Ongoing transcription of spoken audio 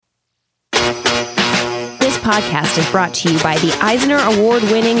podcast is brought to you by the Eisner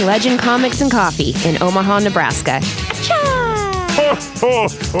Award-winning Legend Comics and Coffee in Omaha, Nebraska. Ho, ho,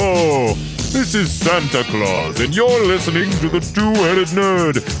 ho! This is Santa Claus, and you're listening to the Two-Headed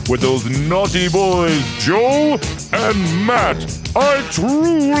Nerd with those naughty boys, Joe and Matt. I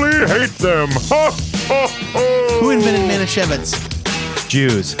truly hate them. Ha, ha, ha! Who invented Manischewitz?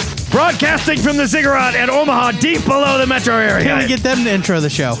 Jews. Broadcasting from the Ziggurat at Omaha, deep below the metro area. Can we get them to intro the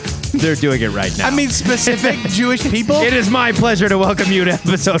show? They're doing it right now. I mean, specific Jewish people? It is my pleasure to welcome you to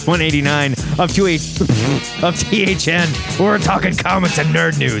episode 189 of THN, where we're talking comics and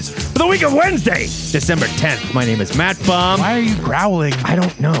nerd news for the week of Wednesday, December 10th. My name is Matt Baum. Why are you growling? I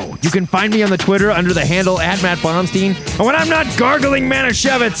don't know. You can find me on the Twitter under the handle at Matt Baumstein. And when I'm not gargling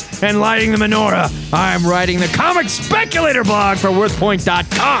Manischewitz and lighting the menorah, I'm writing the Comic Speculator blog for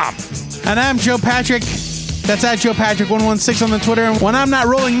WorthPoint.com. And I'm Joe Patrick. That's at Joe Patrick 116 on the Twitter. And when I'm not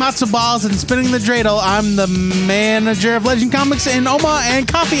rolling matzo balls and spinning the dreidel, I'm the manager of Legend Comics in Omaha and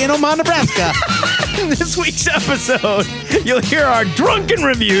Coffee in Omaha, Nebraska. In this week's episode, you'll hear our drunken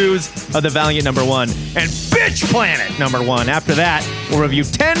reviews of The Valiant #1 and Bitch Planet #1. After that, we'll review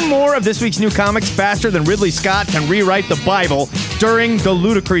 10 more of this week's new comics faster than Ridley Scott can rewrite the Bible during the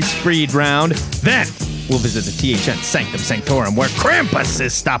Ludicrous Speed round. Then, we'll visit the THN Sanctum Sanctorum, where Krampus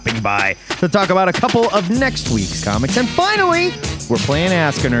is stopping by to talk about a couple of next week's comics. And finally, we're playing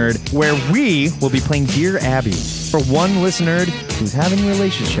Ask a Nerd, where we will be playing Dear Abby for one listener who's having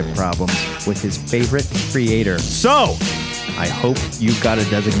relationship problems with his favorite creator. So, I hope you've got a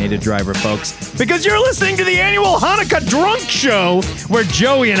designated driver, folks, because you're listening to the annual Hanukkah Drunk Show, where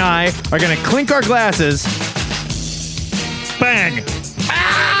Joey and I are going to clink our glasses, bang,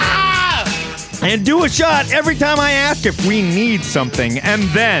 and do a shot every time I ask if we need something. And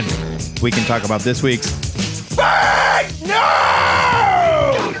then we can talk about this week's Fake News!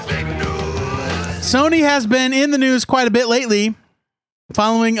 Sony has been in the news quite a bit lately,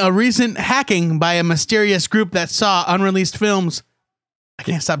 following a recent hacking by a mysterious group that saw unreleased films. I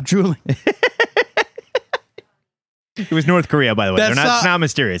can't stop drooling. It was North Korea, by the way. It's not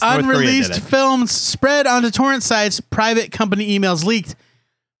mysterious. Unreleased films spread onto torrent sites, private company emails leaked,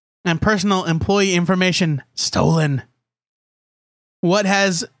 and personal employee information stolen. What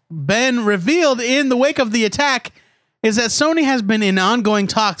has been revealed in the wake of the attack is that Sony has been in ongoing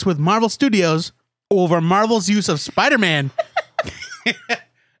talks with Marvel Studios over Marvel's use of Spider-Man.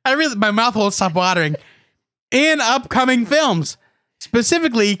 My mouth won't stop watering. In upcoming films,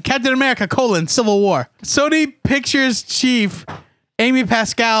 specifically Captain America: Civil War. Sony Pictures chief Amy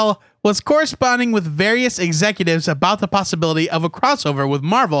Pascal was corresponding with various executives about the possibility of a crossover with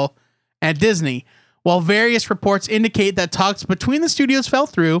Marvel and Disney. While various reports indicate that talks between the studios fell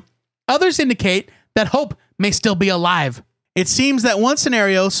through, others indicate that hope may still be alive. It seems that one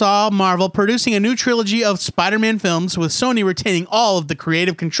scenario saw Marvel producing a new trilogy of Spider-Man films with Sony retaining all of the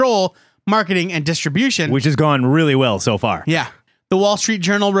creative control, marketing, and distribution. Which has gone really well so far. Yeah. The Wall Street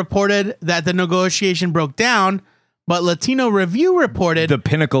Journal reported that the negotiation broke down, but Latino Review reported... The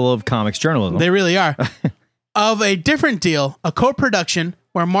pinnacle of comics journalism. They really are. Of a different deal, a co-production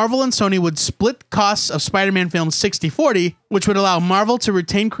where Marvel and Sony would split costs of Spider-Man films 60-40, which would allow Marvel to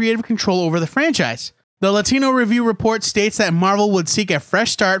retain creative control over the franchise. The Latino Review report states that Marvel would seek a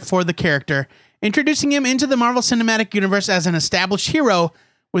fresh start for the character, introducing him into the Marvel Cinematic Universe as an established hero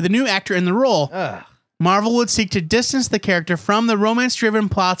with a new actor in the role. Marvel would seek to distance the character from the romance-driven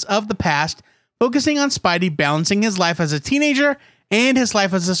plots of the past, focusing on Spidey balancing his life as a teenager and his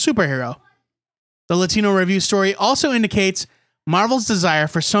life as a superhero. The Latino Review story also indicates Marvel's desire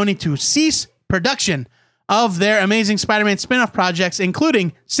for Sony to cease production of their Amazing Spider-Man spin-off projects,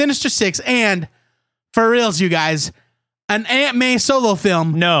 including Sinister Six and, for reals, you guys, an Aunt May solo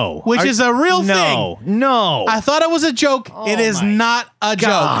film. No. Which is a real thing. No. I thought it was a joke. It is not a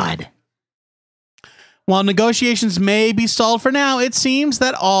joke. While negotiations may be stalled for now, it seems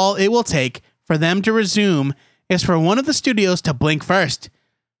that all it will take for them to resume is for one of the studios to blink first.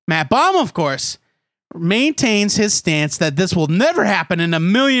 Matt Baum, of course, maintains his stance that this will never happen in a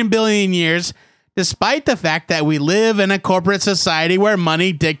million billion years, despite the fact that we live in a corporate society where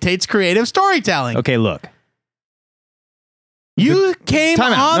money dictates creative storytelling. Okay, look. You came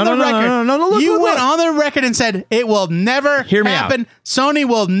on the record. You went on the record and said it will never happen. Sony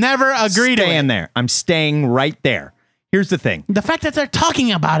will never agree to it. Staying there. I'm staying right there. Here's the thing. The fact that they're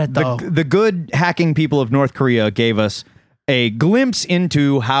talking about it, though. The good hacking people of North Korea gave us a glimpse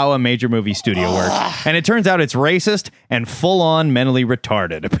into how a major movie studio works. And it turns out it's racist and full-on mentally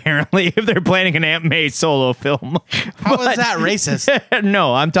retarded, apparently, if they're planning an Aunt May solo film. How is that racist?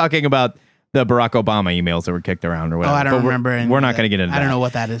 No, I'm talking about the Barack Obama emails that were kicked around or whatever. Oh, I don't remember. We're not going to get into that. I don't know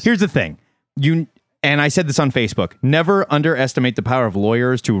what that is. Here's the thing. And I said this on Facebook. Never underestimate the power of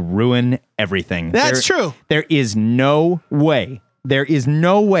lawyers to ruin everything. That's true. There is no way. There is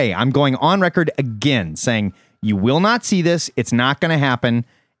no way. I'm going on record again saying you will not see this. It's not going to happen.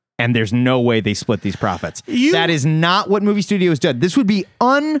 And there's no way they split these profits. That is not what movie studios do. This would be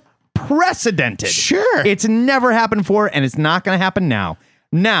unprecedented. Sure. It's never happened before, and it's not going to happen now.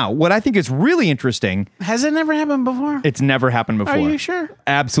 Now, what I think is really interesting. Has it never happened before? It's never happened before. Are you sure?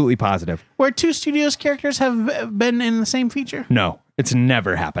 Absolutely positive. Where two studios characters have been in the same feature? No, it's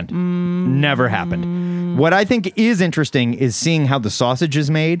never happened. Never happened. What I think is interesting is seeing how the sausage is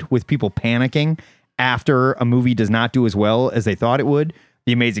made with people panicking after a movie does not do as well as they thought it would.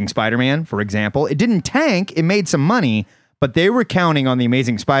 The Amazing Spider-Man, for example, it didn't tank. It made some money, but they were counting on The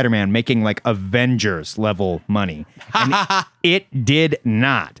Amazing Spider-Man making like Avengers level money. And it did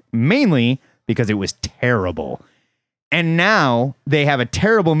not, mainly because it was terrible. And now they have a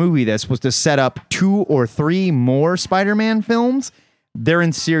terrible movie that's supposed to set up 2 or 3 more Spider-Man films. They're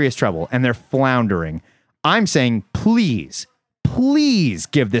in serious trouble and they're floundering. I'm saying, please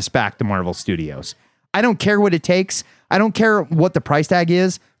give this back to Marvel Studios. I don't care what it takes. I don't care what the price tag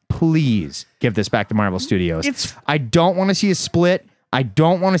is. Please give this back to Marvel Studios. I don't want to see a split. I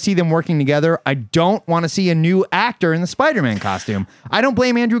don't want to see them working together. I don't want to see a new actor in the Spider-Man costume. I don't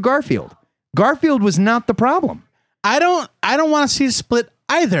blame Andrew Garfield. Garfield was not the problem. I don't want to see a split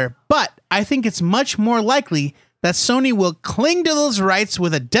either, but I think it's much more likely that Sony will cling to those rights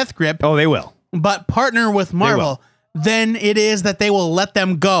with a death grip. Oh, they will. But partner with Marvel than it is that they will let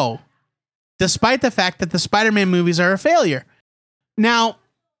them go, despite the fact that the Spider-Man movies are a failure. Now,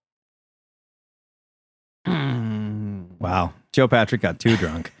 wow, Joe Patrick got too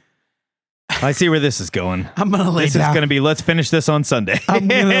drunk. I see where this is going. I'm going to lay This down. is going to be, let's finish this on Sunday. I'm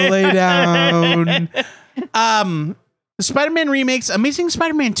going to lay down. The Spider-Man remakes, Amazing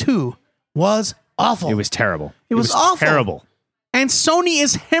Spider-Man 2 was awful. It was terrible. It was awful. Terrible. And Sony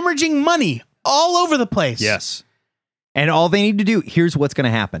is hemorrhaging money all over the place. Yes. And all they need to do, here's what's going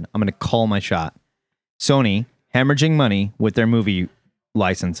to happen. I'm going to call my shot. Sony hemorrhaging money with their movie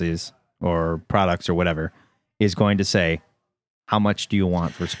licenses or products or whatever is going to say, how much do you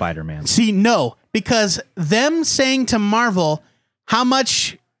want for Spider-Man? See, no, because them saying to Marvel, how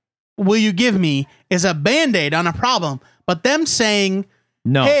much will you give me is a Band-Aid on a problem. But them saying,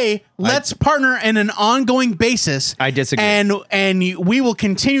 No. hey, let's partner in an ongoing basis. I disagree. And we will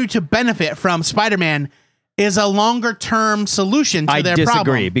continue to benefit from Spider-Man is a longer term solution to their problem. I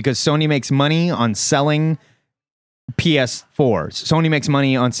disagree because Sony makes money on selling PS4s. Sony makes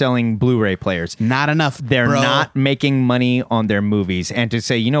money on selling Blu-ray players. Not enough. They're not making money on their movies. And to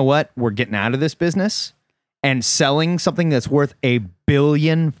say, you know what? We're getting out of this business and selling something that's worth $1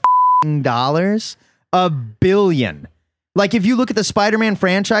 billion. $1 billion. Like if you look at the Spider-Man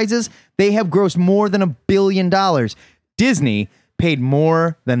franchises, they have grossed more than $1 billion. Disney paid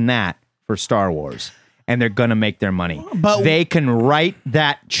more than that for Star Wars. And they're going to make their money. But they can write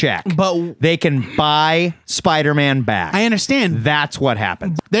that check. But they can buy Spider-Man back. I understand. That's what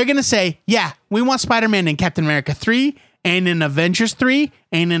happens. They're going to say, yeah, we want Spider-Man in Captain America 3 and in Avengers 3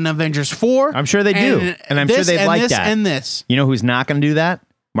 and in Avengers 4. I'm sure they do. And I'm sure they'd like that. And this. You know who's not going to do that?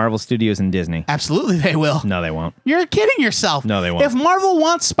 Marvel Studios and Disney. Absolutely they will. No, they won't. You're kidding yourself. No, they won't. If Marvel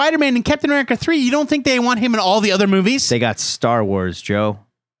wants Spider-Man in Captain America 3, you don't think they want him in all the other movies? They got Star Wars, Joe.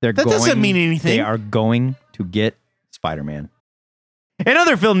 That doesn't mean anything. They are going to get Spider-Man. In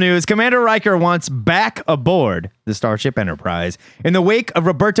other film news, Commander Riker wants back aboard the Starship Enterprise in the wake of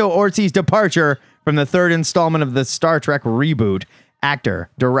Roberto Orci's departure from the third installment of the Star Trek reboot.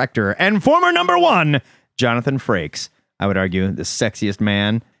 Actor, director, and former number 1, Jonathan Frakes, I would argue the sexiest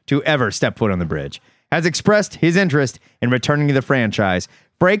man to ever step foot on the bridge, has expressed his interest in returning to the franchise.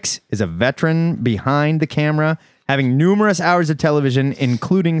 Frakes is a veteran behind the camera, having numerous hours of television,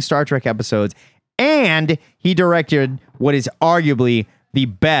 including Star Trek episodes, and he directed what is arguably the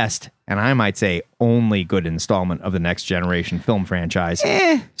best, and I might say only good installment of the Next Generation film franchise,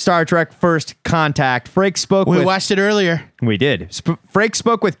 Star Trek First Contact. Frakes spoke We watched it earlier. We did. Frakes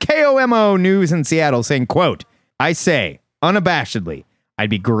spoke with KOMO News in Seattle saying, quote, I say, unabashedly, I'd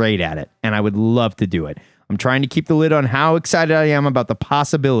be great at it, and I would love to do it. I'm trying to keep the lid on how excited I am about the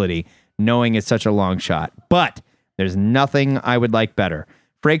possibility, knowing it's such a long shot. But there's nothing I would like better.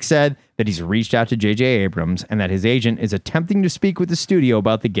 Frakes said that he's reached out to J.J. Abrams and that his agent is attempting to speak with the studio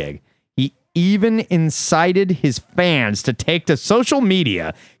about the gig. He even incited his fans to take to social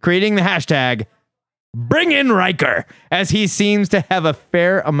media, creating the hashtag Bring in Riker, as he seems to have a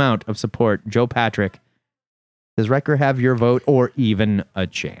fair amount of support. Joe Patrick, does Riker have your vote or even a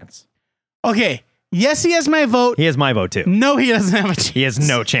chance? Okay. Yes, he has my vote. He has my vote too. No, he doesn't have a chance. He has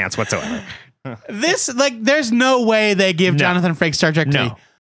no chance whatsoever. There's no way they give Jonathan Frakes Star Trek to me.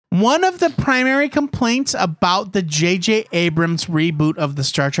 One of the primary complaints about the J.J. Abrams reboot of the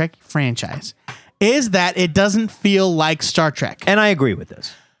Star Trek franchise is that it doesn't feel like Star Trek. And I agree with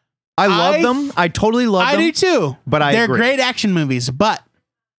this. I love them. I totally love them. I do too. But they're agree. great action movies, but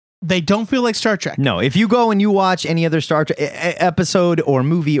they don't feel like Star Trek. No, if you go and you watch any other Star Trek episode or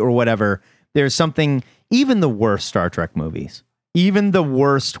movie or whatever, there's something, even the worst Star Trek movies, even the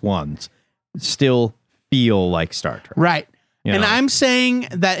worst ones, still feel like Star Trek. Right. You and know? I'm saying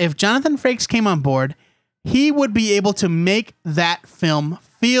that if Jonathan Frakes came on board, he would be able to make that film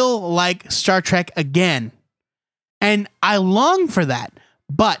feel like Star Trek again. And I long for that.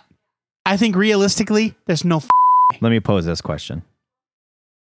 But I think realistically, there's no Let me pose this question.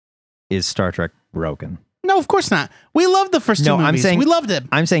 Is Star Trek broken? No, of course not. We loved the first two movies. We loved it.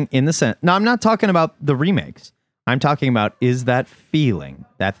 I'm saying in the sense. No, I'm not talking about the remakes. I'm talking about, is that feeling,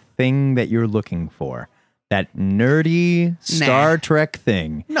 that thing that you're looking for, that nerdy Star Trek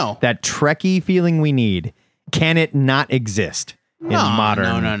thing, that Trekkie feeling we need, can it not exist in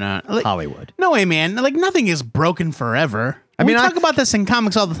modern Hollywood? No way, man. Like, nothing is broken forever. We talk about this in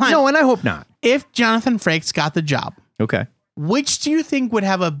comics all the time. No, and I hope not. If Jonathan Frakes got the job, okay, which do you think would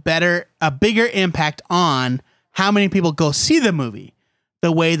have a bigger impact on how many people go see the movie?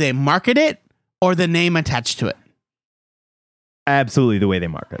 The way they market it or the name attached to it? Absolutely the way they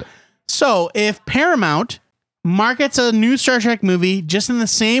market it. So if Paramount markets a new Star Trek movie just in the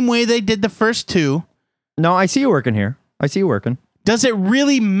same way they did the first two. No, I see you working here. I see you working. Does it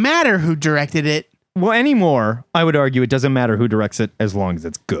really matter who directed it? Well, anymore, I would argue it doesn't matter who directs it as long as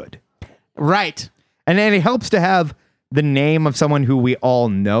it's good. Right. And it helps to have the name of someone who we all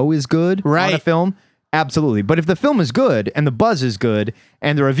know is good on a film. Absolutely. But if the film is good and the buzz is good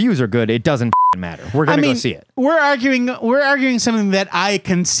and the reviews are good, it doesn't matter. We're going to go see it. We're arguing something that I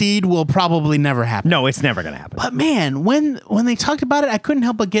concede will probably never happen. No, it's never going to happen. But man, when they talked about it, I couldn't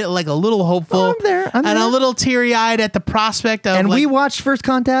help but get like a little hopeful. I'm there. A little teary-eyed at the prospect of. And we watched First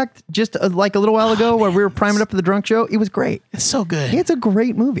Contact just like a little while ago where we were priming up for the drunk show. It was great. It's so good. It's a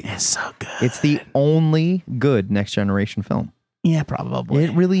great movie. It's so good. It's the only good Next Generation film. Yeah, probably.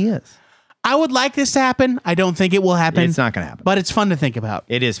 It really is. I would like this to happen. I don't think it will happen. It's not going to happen. But it's fun to think about.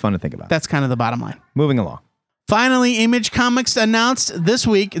 It is fun to think about. That's kind of the bottom line. Moving along. Finally, Image Comics announced this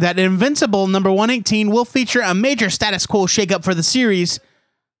week that Invincible number 118 will feature a major status quo shakeup for the series.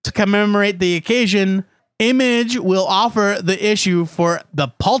 To commemorate the occasion, Image will offer the issue for the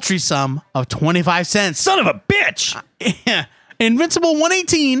paltry sum of 25 cents. Son of a bitch! Invincible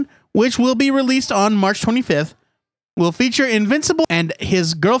 118, which will be released on March 25th, will feature Invincible and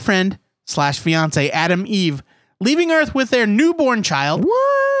his girlfriend / fiance Adam Eve leaving Earth with their newborn child.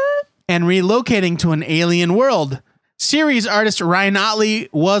 What? And relocating to an alien world. Series artist Ryan Ottley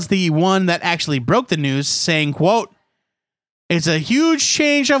was the one that actually broke the news, saying, quote, "It's a huge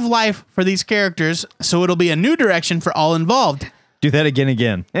change of life for these characters, so it'll be a new direction for all involved." Do that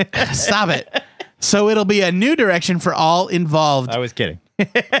again. Stop it. So it'll be a new direction for all involved. I was kidding.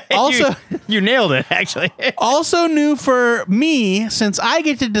 Also, you nailed it, actually. Also new for me, since I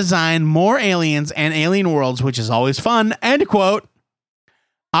get to design more aliens and alien worlds, which is always fun, end quote.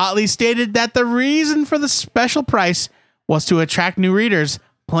 Otley stated that the reason for the special price was to attract new readers,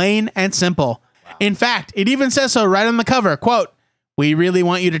 plain and simple. Wow. In fact, it even says so right on the cover, quote, "We really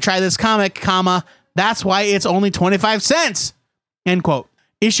want you to try this comic, comma, that's why it's only 25 cents, end quote.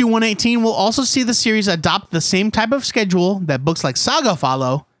 Issue 118 will also see the series adopt the same type of schedule that books like Saga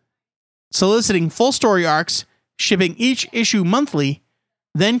follow, soliciting full story arcs, shipping each issue monthly,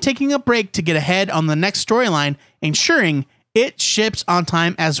 then taking a break to get ahead on the next storyline, ensuring it ships on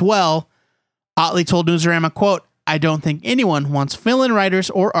time as well. Otley told Newsarama, quote, "I don't think anyone wants fill-in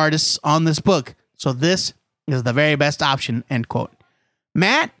writers or artists on this book, so this is the very best option," end quote.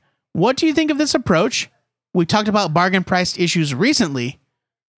 Matt, what do you think of this approach? We talked about bargain-priced issues recently.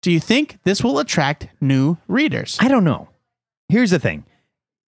 Do you think this will attract new readers? I don't know. Here's the thing.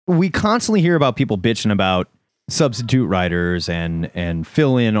 We constantly hear about people bitching about substitute writers and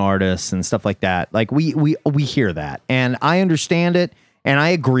fill-in artists and stuff like that. Like we hear that, and I understand it, and I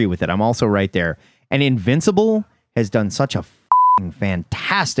agree with it. I'm also right there. And Invincible has done such a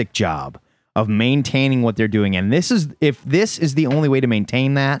fantastic job of maintaining what they're doing. And if this is the only way to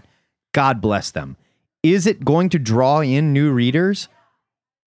maintain that, God bless them. Is it going to draw in new readers?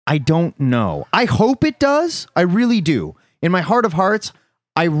 I don't know. I hope it does. I really do. In my heart of hearts,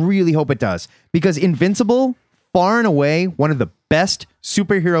 I really hope it does. Because Invincible, far and away, one of the best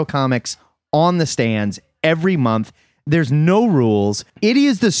superhero comics on the stands every month. There's no rules. It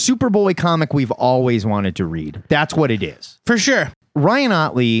is the Superboy comic we've always wanted to read. That's what it is. For sure. Ryan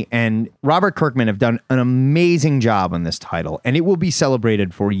Ottley and Robert Kirkman have done an amazing job on this title, and it will be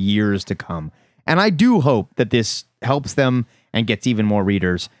celebrated for years to come. And I do hope that this helps them and gets even more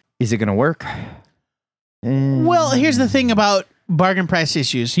readers. Is it going to work? Well, here's the thing about bargain price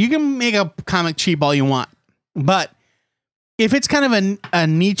issues. You can make a comic cheap all you want, but if it's kind of a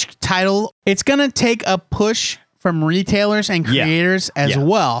niche title, it's going to take a push from retailers and creators as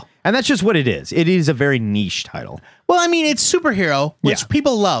well. And that's just what it is. It is a very niche title. Well, I mean, it's superhero, which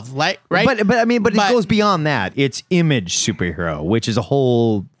people love, right? But it goes beyond that. It's image superhero, which is a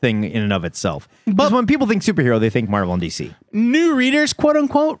whole thing in and of itself. Because when people think superhero, they think Marvel and DC. New readers, quote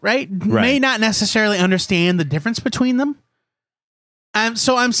unquote, right, may not necessarily understand the difference between them.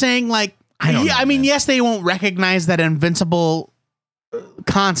 So I'm saying, like, yes, they won't recognize that Invincible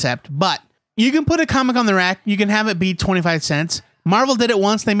concept, but you can put a comic on the rack. You can have it be 25 cents. Marvel did it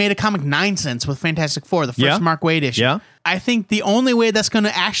once. They made a comic 9 cents with Fantastic Four, the first Mark Waid issue. Yeah. I think the only way that's going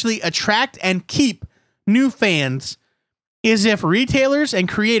to actually attract and keep new fans is if retailers and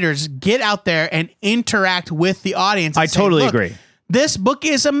creators get out there and interact with the audience. I totally agree. This book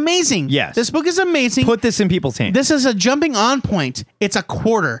is amazing. Yes. This book is amazing. Put this in people's hands. This is a jumping on point. It's a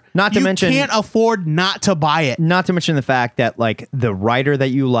quarter. Not to mention, you can't afford not to buy it. Not to mention the fact that, like, the writer that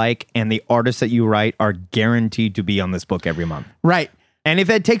you like and the artist that you write are guaranteed to be on this book every month. Right. And if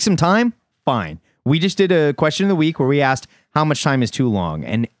it takes some time, fine. We just did a question of the week where we asked how much time is too long,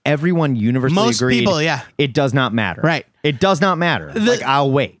 and everyone universally agreed. Most people, it does not matter. Right. It does not matter.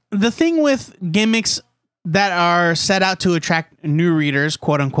 I'll wait. The thing with gimmicks that are set out to attract new readers,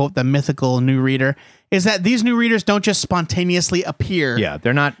 quote unquote, the mythical new reader, is that these new readers don't just spontaneously appear. Yeah,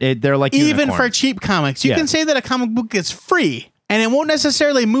 they're not. They're like even unicorns. for cheap comics. You can say that a comic book is free, and it won't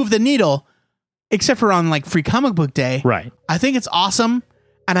necessarily move the needle, except for on like Free Comic Book Day. Right. I think it's awesome,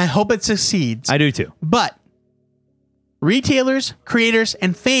 and I hope it succeeds. I do too. But retailers, creators,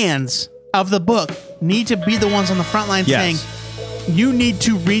 and fans of the book need to be the ones on the front line saying, you need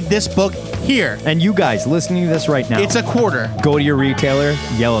to read this book here. And you guys listening to this right now, it's a quarter. Go to your retailer,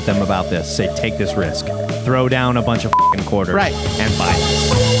 yell at them about this. Say, take this risk. Throw down a bunch of fucking quarters. Right. And buy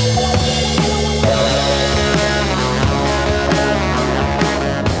this.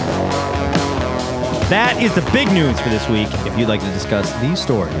 That is the big news for this week. If you'd like to discuss these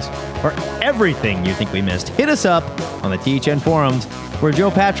stories or everything you think we missed, hit us up on the THN forums, where Joe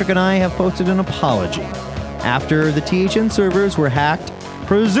Patrick and I have posted an apology after the THN servers were hacked,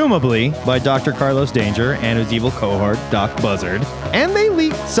 presumably by Dr. Carlos Danger and his evil cohort, Doc Buzzard, and they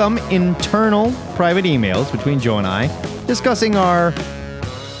leaked some internal private emails between Joe and I discussing our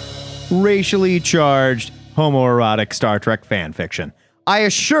racially charged homoerotic Star Trek fan fiction. I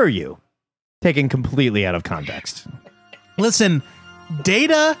assure you, taken completely out of context. Listen,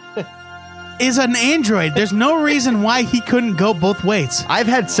 Data is an android. There's no reason why he couldn't go both ways. I've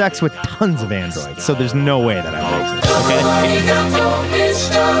had sex with tons of androids, so there's no way that I'm racist.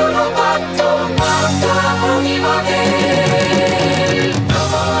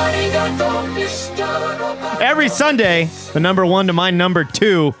 Okay? Every Sunday, the number one to my number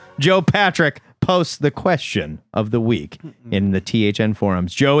two, Joe Patrick, posts the question of the week in the THN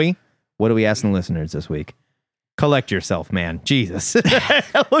forums. Joey, what are we asking listeners this week? Collect yourself, man. Jesus.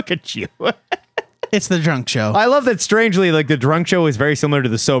 Look at you. It's the drunk show. I love that, strangely, like, the drunk show is very similar to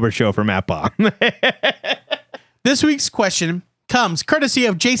the sober show for Matt Baum. This week's question comes courtesy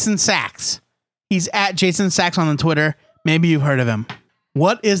of Jason Sachs. He's at Jason Sachs on the Twitter. Maybe you've heard of him.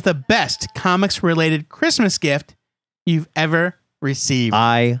 What is the best comics-related Christmas gift you've ever received?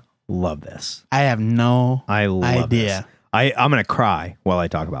 I love this. I have no idea. This. I'm going to cry while I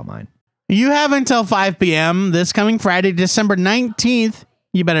talk about mine. You have until 5 p.m. this coming Friday, December 19th.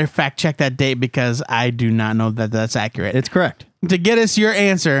 You better fact check that date because I do not know that that's accurate. It's correct. To get us your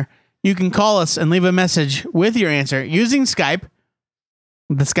answer, you can call us and leave a message with your answer using Skype.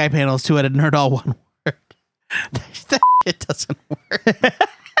 The Skype handle is 2-headed-nerd, all one word. That shit doesn't work.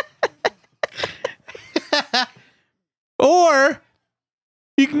 Or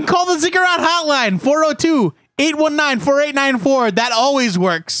you can call the Ziggurat hotline, 402-819-4894. That always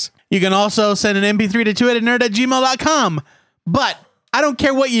works. You can also send an MP3 to 2headednerd@gmail.com. But I don't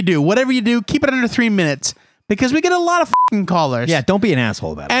care what you do. Whatever you do, keep it under 3 minutes because we get a lot of fucking callers. Yeah, don't be an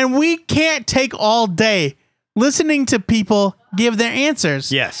asshole about it. And we can't take all day listening to people give their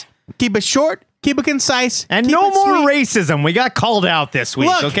answers. Yes. Keep it short, keep it concise. And keep no it more sweet. racism. We got called out this week,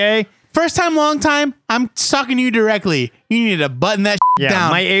 Look, okay? First time, long time, I'm talking to you directly. You need to button that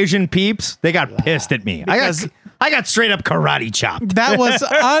down. My Asian peeps, they got pissed at me. I got straight up karate chopped. That was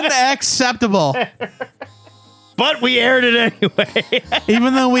unacceptable. But we aired it anyway.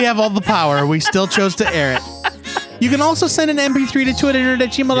 Even though we have all the power, we still chose to air it. You can also send an MP3 to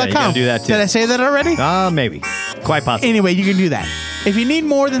twoheadednerd@gmail.com. Yeah, you gotta do that too. Did I say that already? Maybe. Quite possible. Anyway, you can do that. If you need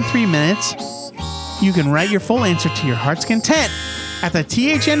more than 3 minutes, you can write your full answer to your heart's content at the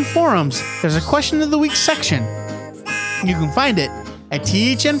THN forums. There's a question of the week section. You can find it at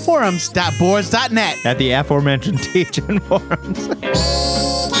thnforums.boards.net. At the aforementioned THN forums.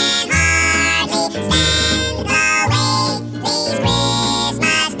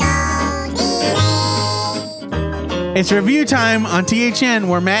 It's review time on THN,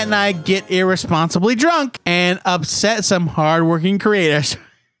 where Matt and I get irresponsibly drunk and upset some hardworking creators.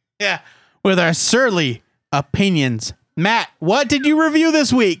 Yeah, with our surly opinions. Matt, what did you review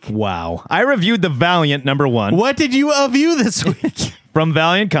this week? Wow. I reviewed The Valiant #1. What did you review this week? From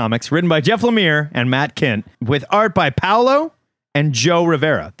Valiant Comics, written by Jeff Lemire and Matt Kindt, with art by Paolo and Joe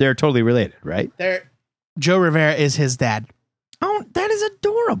Rivera. They're totally related, right? Joe Rivera is his dad. Oh, that is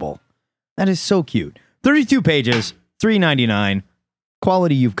adorable. That is so cute. 32 pages, $3.99.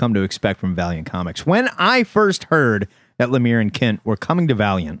 Quality you've come to expect from Valiant Comics. When I first heard that Lemire and Kindt were coming to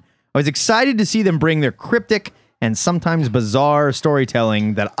Valiant, I was excited to see them bring their cryptic and sometimes bizarre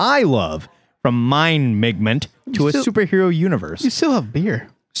storytelling that I love from Mind Migment to a superhero universe. You still have beer.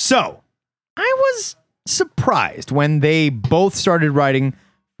 So, I was surprised when they both started writing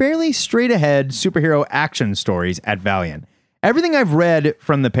fairly straight-ahead superhero action stories at Valiant. Everything I've read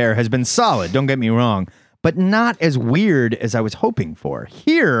from the pair has been solid, don't get me wrong, but not as weird as I was hoping for.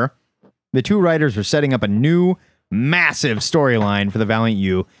 Here, the two writers are setting up a new, massive storyline for the Valiant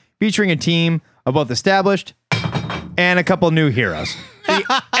U, featuring a team of both established and a couple new heroes.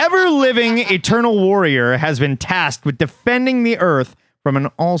 The ever-living Eternal Warrior has been tasked with defending the Earth from an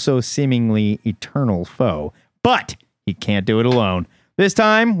also seemingly eternal foe. But he can't do it alone. This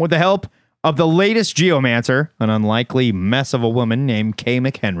time, with the help of the latest Geomancer, an unlikely mess of a woman named Kay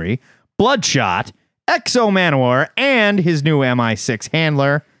McHenry, Bloodshot, Exo Manowar, and his new MI6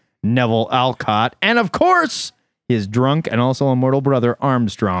 handler, Neville Alcott, and of course, his drunk and also immortal brother,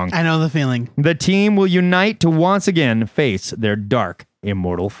 Armstrong. I know the feeling. The team will unite to once again face their dark,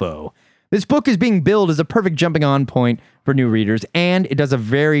 immortal foe. This book is being billed as a perfect jumping on point for new readers, and it does a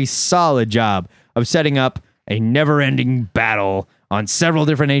very solid job of setting up a never-ending battle on several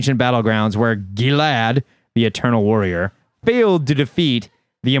different ancient battlegrounds where Gilad, the Eternal Warrior, failed to defeat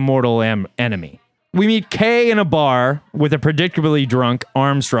the immortal enemy. We meet Kay in a bar with a predictably drunk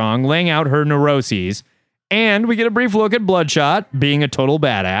Armstrong laying out her neuroses, and we get a brief look at Bloodshot being a total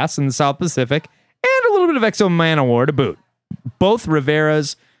badass in the South Pacific, and a little bit of Exo Manowar to boot. Both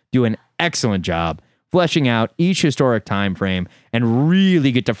Riveras do an excellent job fleshing out each historic time frame and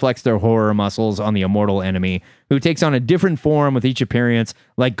really get to flex their horror muscles on the immortal enemy, who takes on a different form with each appearance,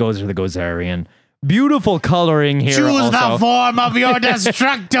 like Gozer the Gozerian. Beautiful coloring here. Choose also. the form of your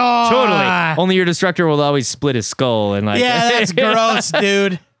destructor. Totally. Only your destructor will always split his skull and Yeah, that's gross,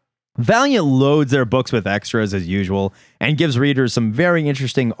 dude. Valiant loads their books with extras as usual and gives readers some very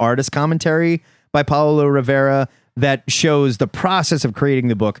interesting artist commentary by Paolo Rivera that shows the process of creating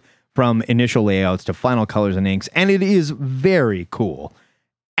the book from initial layouts to final colors and inks, and it is very cool.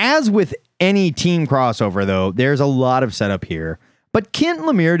 As with any team crossover, though, there's a lot of setup here, but Kindt and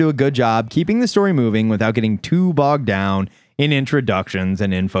Lemire do a good job keeping the story moving without getting too bogged down in introductions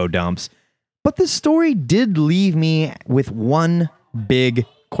and info dumps. But the story did leave me with one big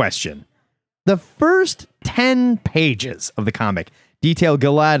question. The first 10 pages of the comic detail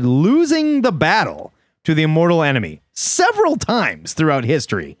Gilad losing the battle to the immortal enemy several times throughout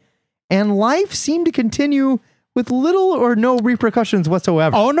history, and life seemed to continue with little or no repercussions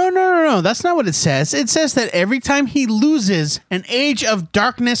whatsoever. Oh, no. That's not what it says. It says that every time he loses, an age of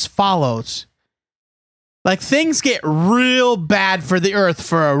darkness follows. Like, things get real bad for the Earth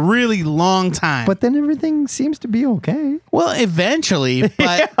for a really long time. But then everything seems to be okay. Well, eventually,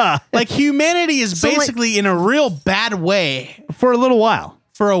 but Yeah. like humanity is So, basically in a real bad way For a little while.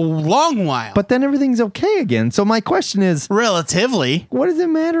 for a long while. But then everything's okay again. So my question is, Relatively, what does it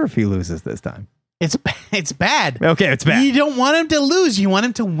matter if he loses this time? it's bad. Okay, it's bad. You don't want him to lose. You want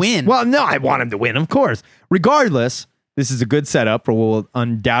him to win. Well, no, I want him to win, of course. Regardless, this is a good setup for what will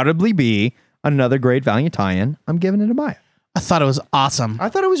undoubtedly be another great Valiant tie-in. I'm giving it a buy. I thought it was awesome. I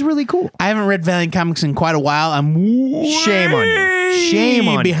thought it was really cool. I haven't read Valiant Comics in quite a while. I'm Shame on you. Shame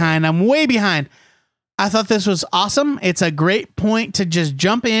on you. behind. I'm way behind. I thought this was awesome. It's a great point to just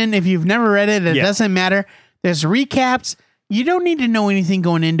jump in. If you've never read it, it Yeah. doesn't matter. There's recaps. You don't need to know anything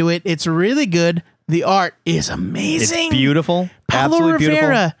going into it. It's really good. The art is amazing. It's beautiful. Paulo Absolutely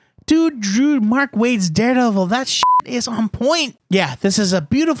Rivera, dude, drew Mark Waid's Daredevil. That shit is on point. Yeah, this is a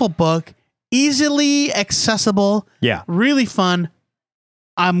beautiful book. Easily accessible. Yeah. Really fun.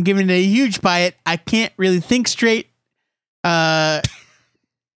 I'm giving it a huge buy it. I can't really think straight to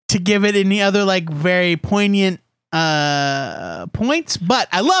give it any other like very poignant points, but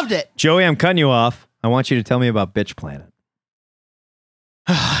I loved it. Joey, I'm cutting you off. I want you to tell me about Bitch Planet.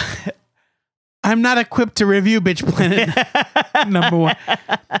 I'm not equipped to review Bitch Planet number 1. All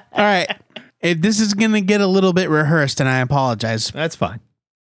right. This is going to get a little bit rehearsed, and I apologize. That's fine.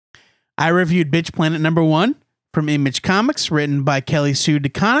 I reviewed Bitch Planet number 1 from Image Comics, written by Kelly Sue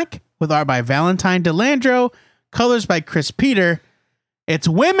DeConnick, with art by Valentine DeLandro, colors by Chris Peter. It's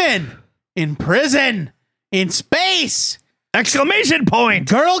women in prison, in space. Exclamation point!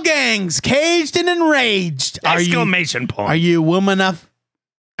 Girl gangs, caged and enraged. Exclamation point. Are you woman enough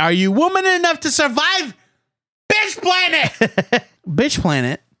to survive? Bitch Planet! Bitch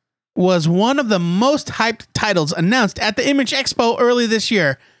Planet was one of the most hyped titles announced at the Image Expo early this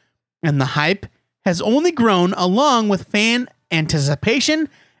year, and the hype has only grown along with fan anticipation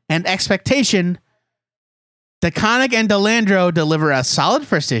and expectation. DeConnick and DeLandro deliver a solid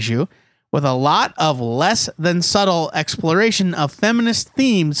first issue with a lot of less than subtle exploration of feminist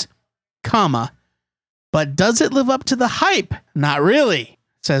themes, but does it live up to the hype? Not really,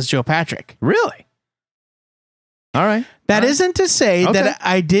 says Joe Patrick. Really? All right. That isn't to say that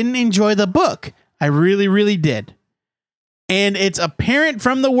I didn't enjoy the book. I really, really did. And it's apparent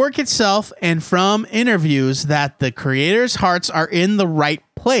from the work itself and from interviews that the creators' hearts are in the right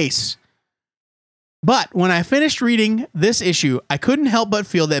place. But when I finished reading this issue, I couldn't help but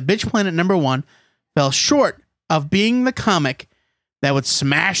feel that Bitch Planet number 1 fell short of being the comic that would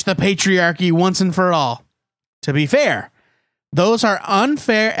smash the patriarchy once and for all. To be fair, those are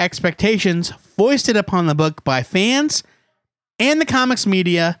unfair expectations foisted upon the book by fans and the comics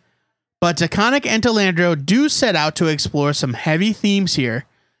media, but DeConnick and DeLandro do set out to explore some heavy themes here.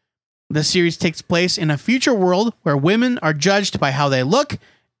 The series takes place in a future world where women are judged by how they look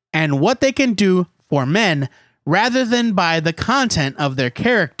and what they can do for men, rather than by the content of their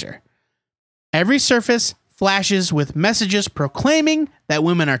character. Every surface flashes with messages proclaiming that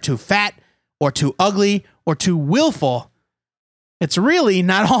women are too fat, or too ugly, or too willful. It's really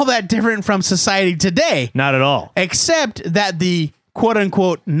not all that different from society today. Not at all. Except that the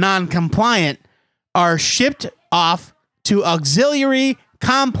quote-unquote non-compliant are shipped off to auxiliary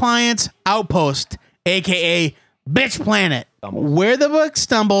compliance outpost, aka Bitch Planet. Where the book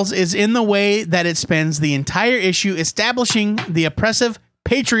stumbles is in the way that it spends the entire issue establishing the oppressive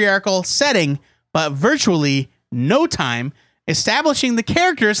patriarchal setting, but virtually no time establishing the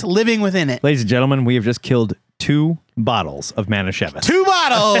characters living within it. Ladies and gentlemen, we have just killed 2 bottles of Manischewitz. 2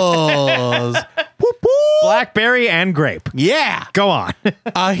 bottles! Blackberry and grape. Yeah. Go on.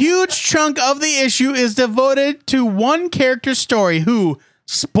 A huge chunk of the issue is devoted to one character's story who,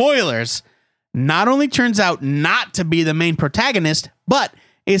 spoilers, not only turns out not to be the main protagonist, but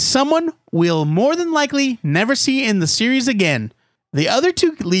is someone we'll more than likely never see in the series again. The other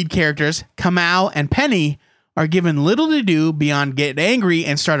 2 lead characters, Kamau and Penny, are given little to do beyond get angry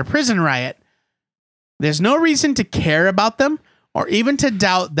and start a prison riot. There's no reason to care about them or even to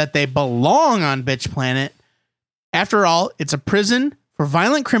doubt that they belong on Bitch Planet. After all, it's a prison for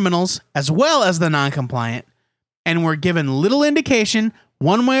violent criminals as well as the non-compliant, and we're given little indication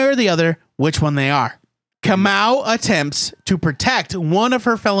one way or the other which one they are. Kamau attempts to protect one of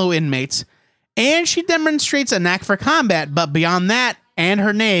her fellow inmates, and she demonstrates a knack for combat, but beyond that and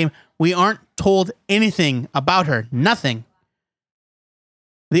her name, we aren't told anything about her. Nothing.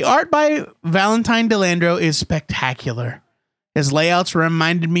 The art by Valentine DeLandro is spectacular. His layouts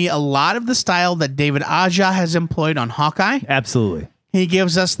reminded me a lot of the style that David Aja has employed on Hawkeye. Absolutely. He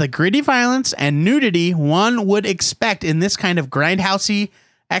gives us the gritty violence and nudity one would expect in this kind of grindhousey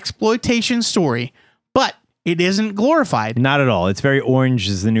exploitation story, but it isn't glorified. Not at all. It's very Orange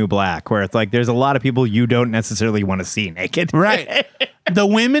is the New Black, where it's like there's a lot of people you don't necessarily want to see naked. Right. The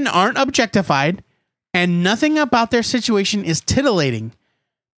women aren't objectified, and nothing about their situation is titillating.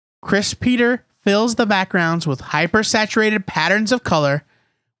 Chris Peter fills the backgrounds with hyper-saturated patterns of color,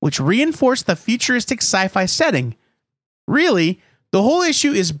 which reinforce the futuristic sci-fi setting. Really, the whole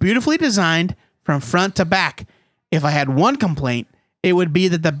issue is beautifully designed from front to back. If I had one complaint, it would be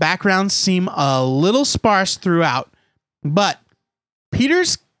that the backgrounds seem a little sparse throughout, but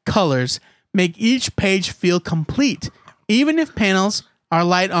Peter's colors make each page feel complete, even if panels are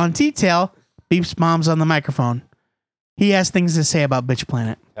light on detail. Beeps bombs on the microphone. He has things to say about Bitch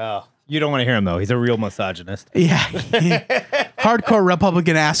Planet. Oh, you don't want to hear him, though. He's a real misogynist. Yeah. Hardcore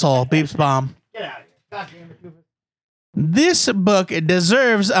Republican asshole. Beeps bomb. Get out of here. God damn it. This book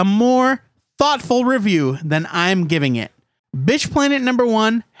deserves a more thoughtful review than I'm giving it. Bitch Planet number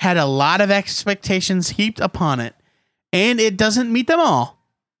 1 had a lot of expectations heaped upon it, and it doesn't meet them all.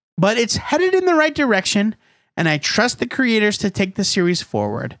 But it's headed in the right direction, and I trust the creators to take the series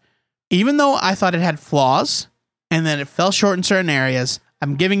forward. Even though I thought it had flaws and that it fell short in certain areas,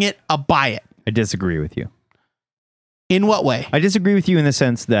 I'm giving it a buy it. I disagree with you. In what way? I disagree with you in the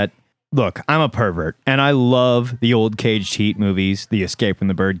sense that, look, I'm a pervert and I love the old Caged Heat movies, the Escape from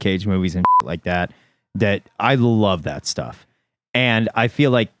the Birdcage movies and shit like that I love that stuff. And I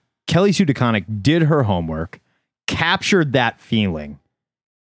feel like Kelly Sue DeConnick did her homework, captured that feeling,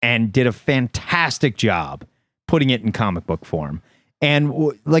 and did a fantastic job putting it in comic book form.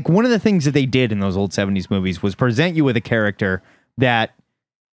 And like one of the things that they did in those old 70s movies was present you with a character that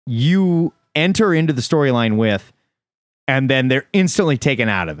you enter into the storyline with, and then they're instantly taken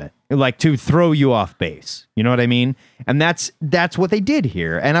out of it, like to throw you off base. You know what I mean? And that's what they did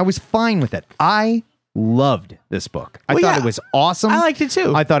here. And I was fine with it. I loved this book. I thought it was awesome. I liked it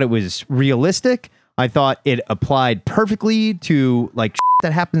too. I thought it was realistic. I thought it applied perfectly to like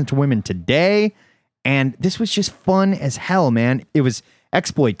that happens to women today. And this was just fun as hell, man. It was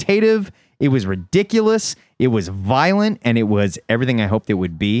exploitative. It was ridiculous. It was violent. And it was everything I hoped it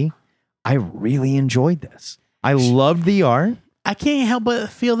would be. I really enjoyed this. I loved the art. I can't help but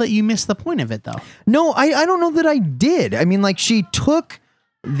feel that you missed the point of it, though. No, I don't know that I did. I mean, like, she took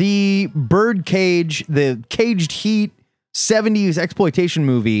the Birdcage, the Caged Heat 70s exploitation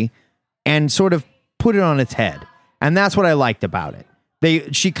movie and sort of put it on its head. And that's what I liked about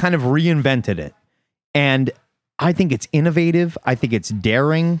it. She kind of reinvented it. And I think it's innovative. I think it's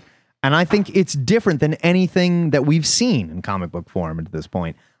daring. And I think it's different than anything that we've seen in comic book form at this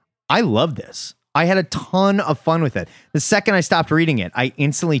point. I love this. I had a ton of fun with it. The second I stopped reading it, I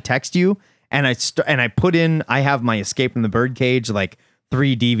instantly text you and I put in, I have my Escape from the Birdcage, like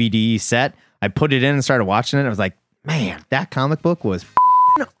 3 DVD set. I put it in and started watching it. I was like, man, that comic book was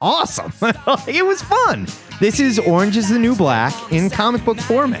awesome. It was fun. This is Orange is the New Black in comic book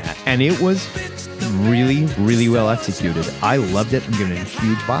format. And it was really, really well executed. I loved it. I'm giving it a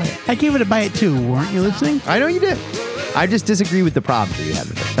huge buy it. I gave it a buy it too. Weren't you listening? I know you did. I just disagree with the problems that you had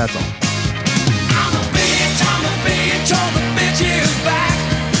with it. That's all.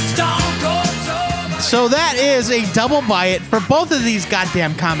 So that is a double buy it for both of these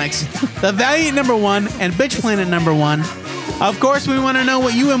goddamn comics. The Valiant #1 and Bitch Planet #1. Of course, we want to know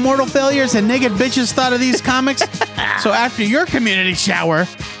what you immortal failures and naked bitches thought of these comics. So after your community shower,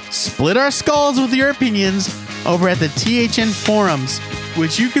 split our skulls with your opinions over at the THN forums,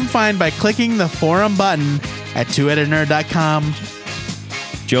 which you can find by clicking the forum button at twoheadednerd.com.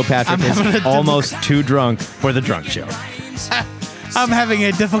 Joe Patrick is almost too drunk for the drunk show. I'm having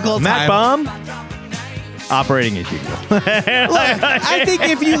a difficult Matt time. Baum, operating as usual. Look, I think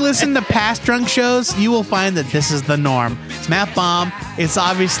if you listen to past drunk shows, you will find that this is the norm. Matt Baum is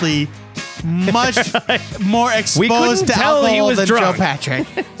obviously much more exposed to alcohol than drunk. Joe Patrick.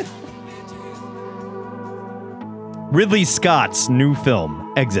 Ridley Scott's new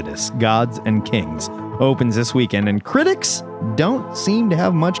film, Exodus, Gods and Kings, opens this weekend, and critics don't seem to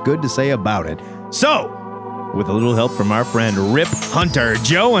have much good to say about it. So, with a little help from our friend Rip Hunter,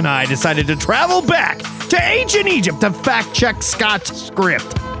 Joe and I decided to travel back to ancient Egypt to fact-check Scott's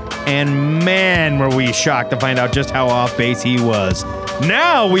script. And man, were we shocked to find out just how off base he was.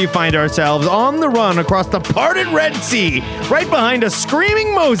 Now we find ourselves on the run across the parted Red Sea, right behind a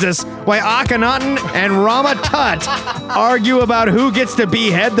screaming Moses, while Akhenaten and Rama-Tut argue about who gets to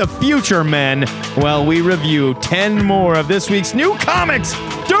behead the future men, while we review 10 more of this week's new comics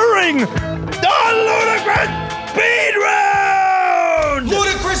during the Ludicrous Speed Round!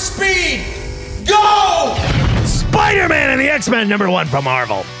 Ludicrous Speed! Go! Spider-Man and the X-Men #1 from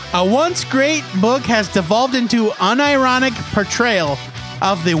Marvel. A once great book has devolved into unironic portrayal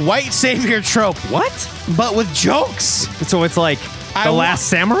of the white savior trope. What? But with jokes. So it's like The Last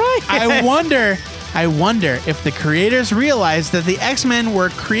Samurai? I wonder if the creators realized that the X-Men were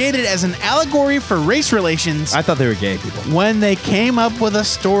created as an allegory for race relations I thought they were gay people. when they came up with a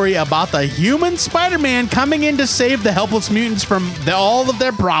story about the human Spider-Man coming in to save the helpless mutants from all of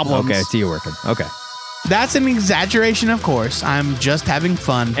their problems. Okay, I see you working. Okay. That's an exaggeration, of course. I'm just having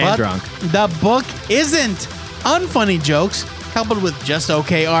fun. But drunk. The book isn't unfunny jokes coupled with just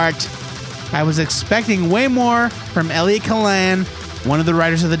okay art. I was expecting way more from Elliot Kalan, one of the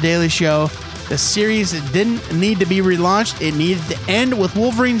writers of The Daily Show. The series didn't need to be relaunched. It needed to end with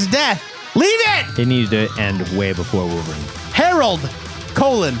Wolverine's death. Leave it! It needed to end way before Wolverine. Harold,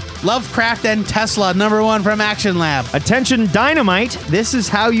 Lovecraft and Tesla, #1 from Action Lab. Attention Dynamite, this is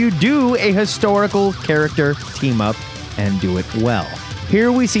how you do a historical character team up and do it well. Here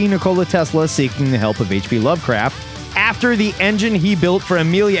we see Nikola Tesla seeking the help of H.P. Lovecraft after the engine he built for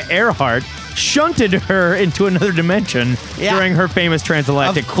Amelia Earhart shunted her into another dimension Yeah. during her famous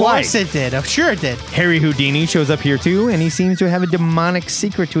transatlantic Of flight. course it did. I'm sure it did. Harry Houdini shows up here too, and he seems to have a demonic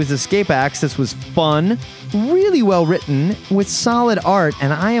secret to his escape axe. This was fun, really well written, with solid art,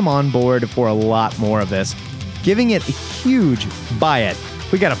 and I am on board for a lot more of this. Giving it a huge buy it.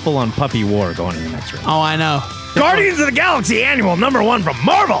 We got a full-on puppy war going in the next round. Oh, I know. Guardians of the Galaxy Annual #1 from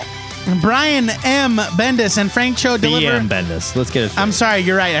Marvel. Brian M. Bendis and Frank Cho deliver... BM Bendis. Let's get it straight. I'm sorry,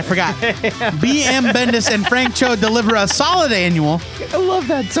 you're right. I forgot. B.M. Bendis and Frank Cho deliver a solid annual I love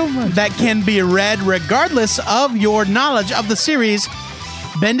that so much. that can be read regardless of your knowledge of the series.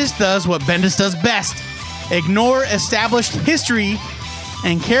 Bendis does what Bendis does best. Ignore established history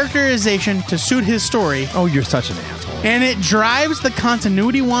and characterization to suit his story. Oh, you're such an asshole. And it drives the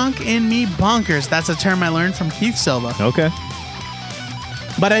continuity wonk in me bonkers. That's a term I learned from Keith Silva. Okay.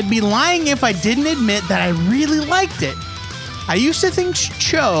 But I'd be lying if I didn't admit that I really liked it. I used to think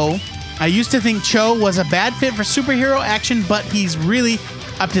Cho was a bad fit for superhero action, but he's really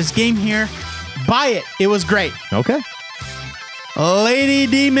upped his game here. Buy it. It was great. Okay. Lady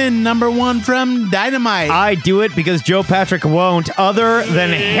Demon #1 from Dynamite. I do it because Joe Patrick won't, other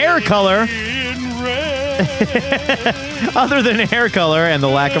than hair color. Other than hair color and the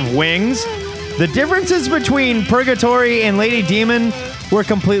lack of wings, the differences between Purgatory and Lady Demon were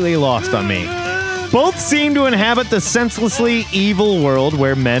completely lost on me. Both seem to inhabit the senselessly evil world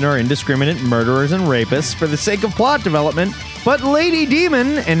where men are indiscriminate murderers and rapists for the sake of plot development, but Lady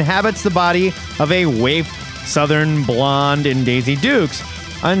Demon inhabits the body of a waifed southern blonde in Daisy Dukes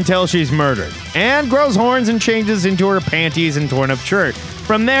until she's murdered, and grows horns and changes into her panties and torn-up shirt.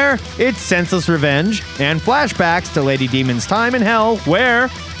 From there, it's senseless revenge and flashbacks to Lady Demon's time in hell where,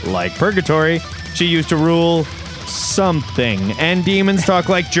 like Purgatory, she used to rule something, and demons talk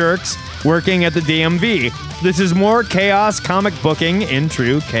like jerks working at the DMV. This is more chaos comic booking in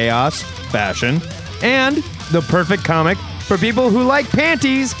true chaos fashion, and the perfect comic for people who like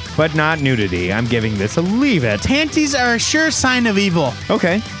panties but not nudity. I'm giving this a leave it. Panties are a sure sign of evil.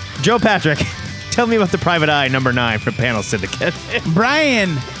 Okay. Joe Patrick, tell me about the Private Eye #9 from Panel Syndicate.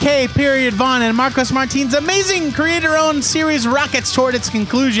 Brian K. Vaughn and Marcos Martin's amazing creator-owned series rockets toward its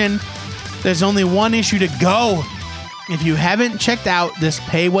conclusion. There's only one issue to go. If you haven't checked out this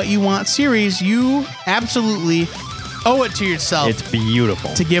Pay What You Want series, you absolutely owe it to yourself It's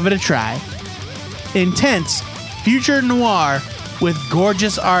beautiful. to give it a try. Intense, future noir with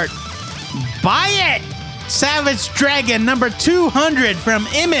gorgeous art. Buy it! Savage Dragon #200 from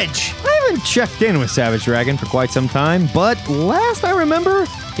Image. I haven't checked in with Savage Dragon for quite some time, but last I remember,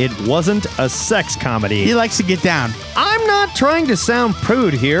 it wasn't a sex comedy. He likes to get down. I'm not trying to sound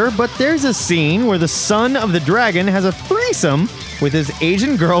prude here, but there's a scene where the son of the dragon has a threesome with his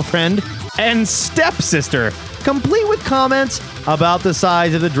Asian girlfriend and stepsister, complete with comments about the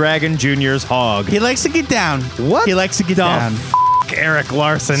size of the Dragon Jr.'s hog. He likes to get down. What He likes to get the down. Eric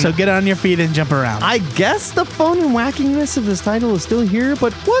Larson. So get on your feet and jump around. I guess the fun and wackiness of this title is still here,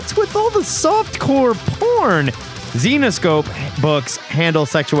 but what's with all the softcore porn? Xenoscope books handle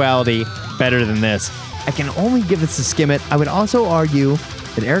sexuality better than this. I can only give this a skim it. I would also argue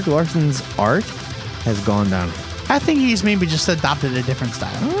that Eric Larson's art has gone down. I think he's maybe just adopted a different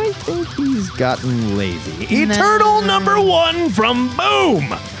style. I think he's gotten lazy. Eternal #1 from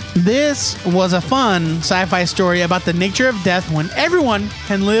Boom! This was a fun sci-fi story about the nature of death when everyone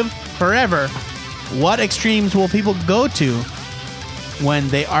can live forever. What extremes will people go to when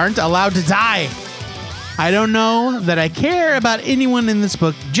they aren't allowed to die? I don't know that I care about anyone in this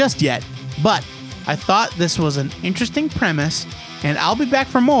book just yet, but I thought this was an interesting premise, and I'll be back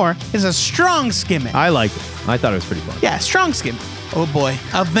for more. It's a strong skimming. I liked it. I thought it was pretty fun. Yeah, strong skim. Oh boy.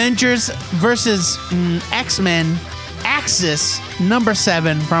 Avengers versus X-Men Axis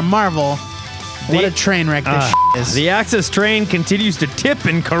 #7 from Marvel. What a train wreck this is. The Axis train continues to tip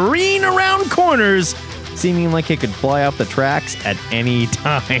and careen around corners, seeming like it could fly off the tracks at any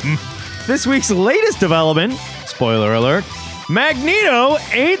time. This week's latest development, spoiler alert, Magneto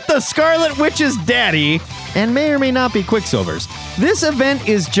ain't the Scarlet Witch's daddy and may or may not be Quicksilver's. This event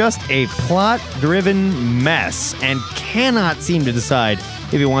is just a plot-driven mess and cannot seem to decide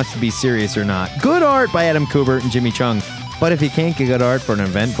if he wants to be serious or not. Good art by Adam Kubert and Jimmy Chung, but if you can't get good art for an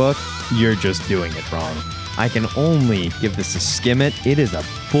event book, you're just doing it wrong. I can only give this a skim it. It is a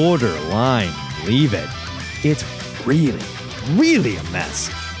borderline leave it. It's really, really a mess.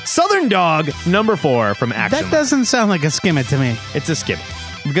 Southern Dog #4 from Action. That doesn't sound like a skim it to me. It's a skim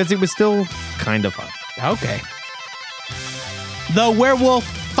it because it was still kind of fun. Okay. The Werewolf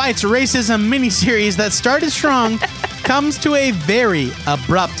Fights Racism miniseries that started strong comes to a very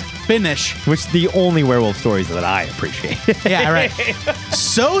abrupt finish. Which the only werewolf stories that I appreciate. Yeah, right.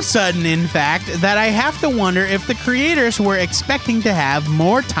 So sudden, in fact, that I have to wonder if the creators were expecting to have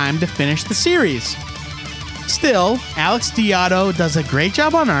more time to finish the series. Still, Alex D'Otto does a great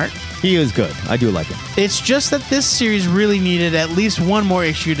job on art. He is good. I do like him. It's just that this series really needed at least one more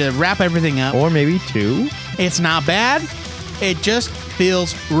issue to wrap everything up. Or maybe 2. It's not bad. It just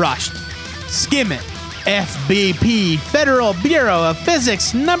feels rushed. Skim it. FBP, Federal Bureau of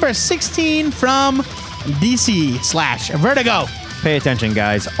Physics, number 16 from DC/Vertigo. Pay attention,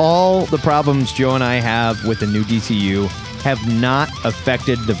 guys. All the problems Joe and I have with the new DCU have not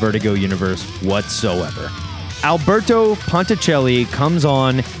affected the Vertigo universe whatsoever. Alberto Ponticelli comes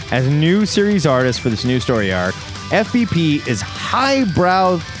on as new series artist for this new story arc. FBP is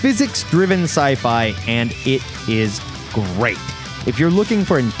highbrow, physics-driven sci-fi, and it is great. If you're looking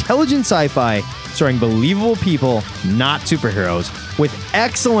for intelligent sci-fi starring believable people, not superheroes, with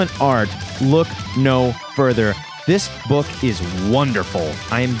excellent art, look no further. This book is wonderful.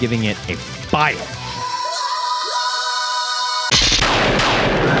 I am giving it a buy it.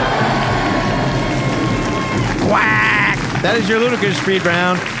 Quack! That is your Ludicrous Speed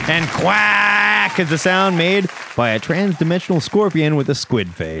Round, and quack is the sound made by a trans-dimensional scorpion with a squid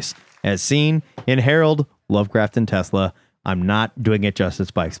face, as seen in Harold, Lovecraft, and Tesla. I'm not doing it justice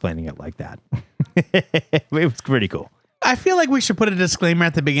by explaining it like that. It was pretty cool. I feel like we should put a disclaimer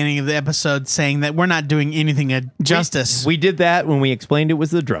at the beginning of the episode saying that we're not doing anything justice. We did that when we explained it was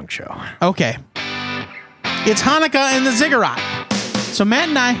the drunk show. Okay. It's Hanukkah in the Ziggurat. So Matt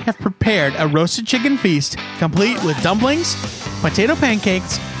and I have prepared a roasted chicken feast complete with dumplings, potato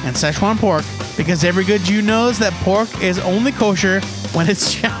pancakes, and Szechuan pork because every good Jew knows that pork is only kosher when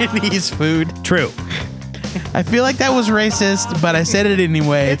it's Chinese food. True. I feel like that was racist, but I said it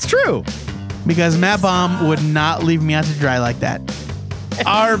anyway. It's true. Because Matt Baum would not leave me out to dry like that.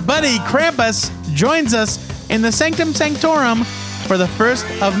 Our buddy Krampus joins us in the Sanctum Sanctorum for the first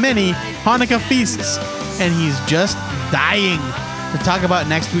of many Hanukkah feasts, and he's just dying to talk about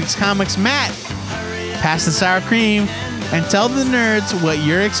next week's comics. Matt, pass the sour cream and tell the nerds what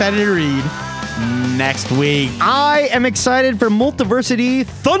you're excited to read next week. I am excited for Multiversity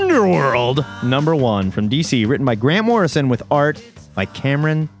Thunderworld #1 from DC, written by Grant Morrison with art by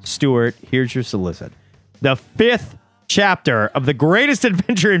Cameron Stewart. Here's your solicit. The 5th chapter of the greatest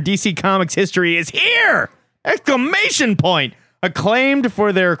adventure in DC Comics history is here! Exclamation point! Acclaimed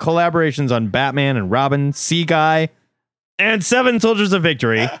for their collaborations on Batman and Robin, Sea Guy, and 7 Soldiers of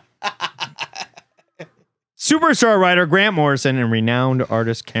Victory. Superstar writer Grant Morrison and renowned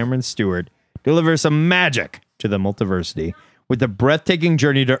artist Cameron Stewart deliver some magic to the multiversity with the breathtaking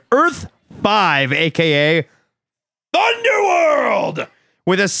journey to Earth 5, aka Thunderworld.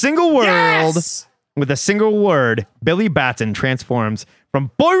 With a single word, Billy Batson transforms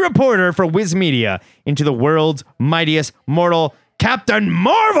from boy reporter for Wiz Media into the world's mightiest mortal, Captain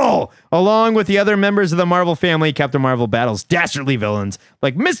Marvel. Along with the other members of the Marvel family, Captain Marvel battles dastardly villains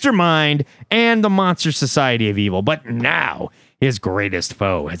like Mr. Mind and the Monster Society of Evil. But now his greatest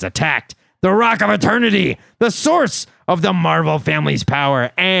foe has attacked the Rock of Eternity, the source of the Marvel family's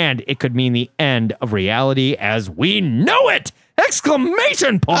power, and it could mean the end of reality as we know it!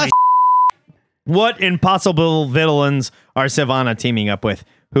 Exclamation point! What impossible villains are Sivana teaming up with?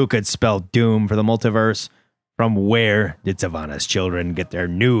 Who could spell doom for the multiverse? From where did Sivana's children get their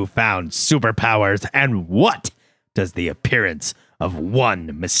newfound superpowers? And what does the appearance of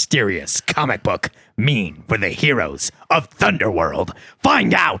one mysterious comic book mean for the heroes of Thunderworld?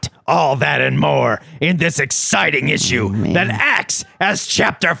 Find out all that and more in this exciting issue that acts as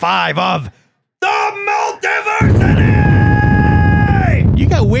Chapter 5 of The Multiversity! You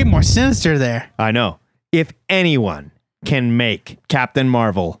got way more sinister there. I know. If anyone can make Captain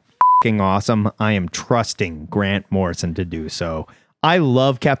Marvel f***ing awesome, I am trusting Grant Morrison to do so. I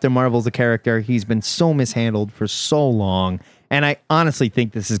love Captain Marvel as a character. He's been so mishandled for so long. And I honestly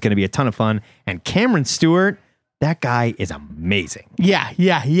think this is going to be a ton of fun. And Cameron Stewart, that guy is amazing. Yeah.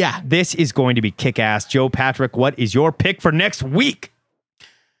 This is going to be kick-ass. Joe Patrick, what is your pick for next week?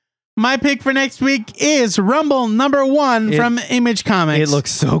 My pick for next week is Rumble #1 from Image Comics. It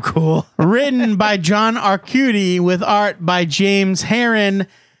looks so cool. Written by John Arcudi with art by James Herron.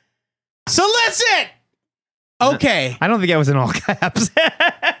 Solicit! Okay. I don't think I was in all caps.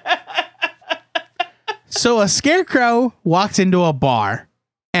 So a scarecrow walks into a bar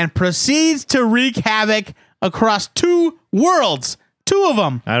and proceeds to wreak havoc across 2 worlds. 2 of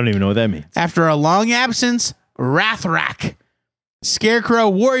them. I don't even know what that means. After a long absence, Rathrak. Scarecrow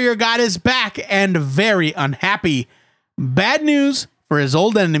warrior god is back and very unhappy. Bad news for his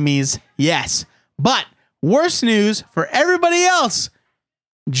old enemies, yes. But worse news for everybody else.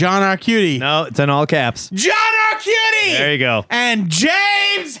 John Arcudi. No, it's in all caps. John Arcudi! There you go. And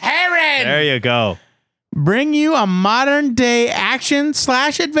James Herron! There you go. Bring you a modern day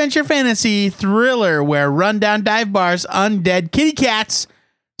action/adventure fantasy thriller where rundown dive bars, undead kitty cats,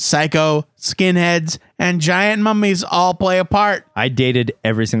 psycho skinheads, and giant mummies all play a part. I dated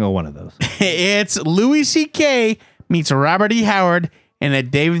every single one of those. It's Louis C.K. meets Robert E. Howard in a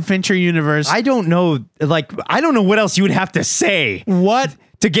David Fincher universe. I don't know what else you would have to say What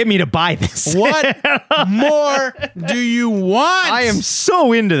to get me to buy this. What more do you want? I am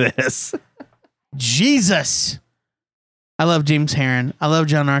so into this. Jesus. I love James Herron. I love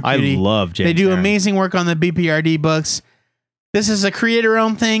John Arcudi. I love James They do Herron. amazing work on the BPRD books. This is a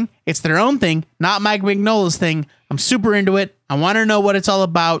creator-owned thing. It's their own thing, not Mike Mignola's thing. I'm super into it. I want to know what it's all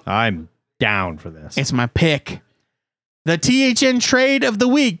about. I'm down for this. It's my pick. The THN trade of the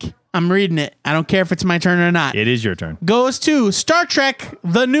week. I'm reading it. I don't care if it's my turn or not. It is your turn. Goes to Star Trek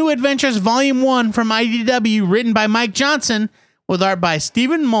The New Adventures Volume 1 from IDW, written by Mike Johnson, with art by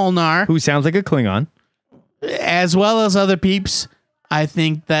Stephen Molnar, Who sounds like a Klingon. as well as other peeps. I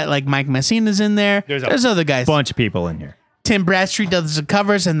think that like Mike Messina's in there. There's other guys. Bunch of people in here. Tim Bradstreet does the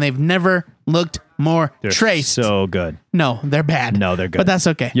covers, and they've never looked more They're traced. so good. No, they're bad. No, they're good. But that's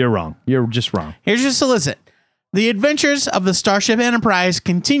okay. You're wrong. You're just wrong. Here's your solicit. The adventures of the Starship Enterprise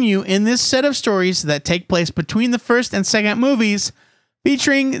continue in this set of stories that take place between the first and second movies,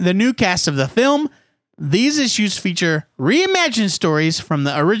 featuring the new cast of the film. These issues feature reimagined stories from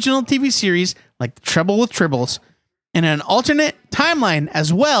the original TV series, like Trouble with Tribbles, and an alternate timeline,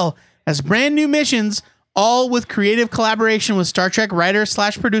 as well as brand new missions, all with creative collaboration with Star Trek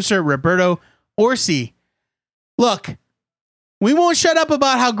writer/producer Roberto Orci. Look, we won't shut up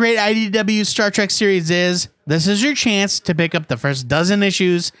about how great IDW's Star Trek series is. This is your chance to pick up the first dozen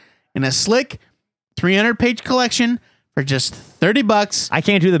issues in a slick 300-page collection for just $30. I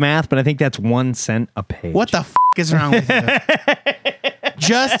can't do the math, but I think that's 1 cent a page. What the f*** is wrong with you?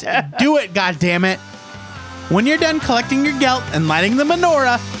 Just do it, goddammit. When you're done collecting your gelt and lighting the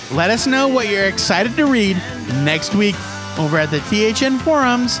menorah, let us know what you're excited to read next week over at the THN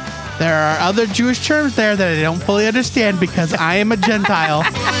forums. There are other Jewish terms there that I don't fully understand because I am a Gentile.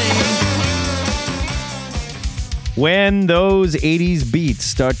 When those 80s beats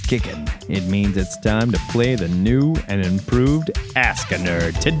start kicking, it means it's time to play the new and improved Ask a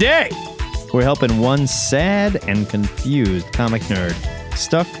Nerd. Today, we're helping one sad and confused comic nerd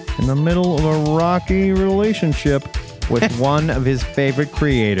stuck in the middle of a rocky relationship with one of his favorite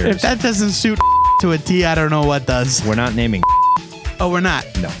creators. If that doesn't suit to a T, I don't know what does. We're not naming. Oh, we're not.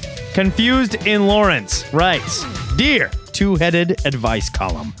 No. Confused in Lawrence writes, Dear Two-Headed Advice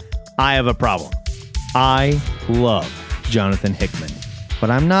Column, I have a problem. I love Jonathan Hickman, but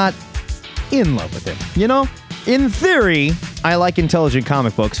I'm not in love with him. You know, in theory, I like intelligent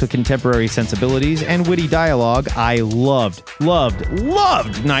comic books with contemporary sensibilities and witty dialogue. I loved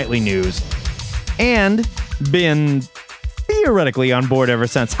Nightly News and been theoretically on board ever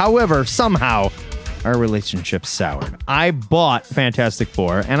since. However, somehow our relationship soured. I bought Fantastic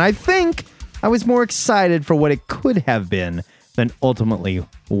Four, and I think I was more excited for what it could have been than ultimately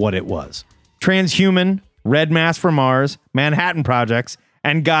what it was. Transhuman, Red Mask for Mars, Manhattan Projects,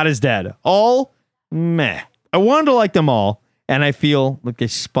 and God is Dead. All meh. I wanted to like them all, and I feel like they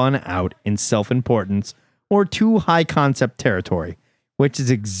spun out in self-importance or too high concept territory, which is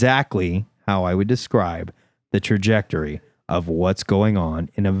exactly how I would describe the trajectory of what's going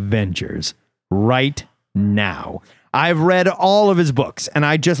on in Avengers right now. I've read all of his books, and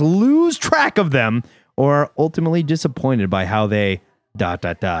I just lose track of them or are ultimately disappointed by how they ...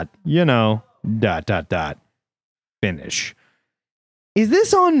 finish. Is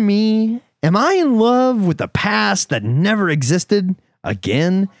this on me? Am I in love with the past that never existed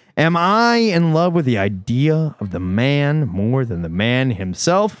again? Am I in love with the idea of the man more than the man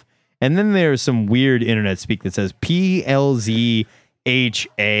himself? And then there's some weird internet speak that says PLZHALP.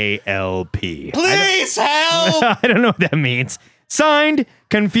 Please help! I don't know what that means. Signed,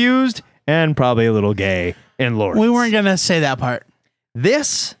 confused, and probably a little gay in Lawrence. We weren't going to say that part.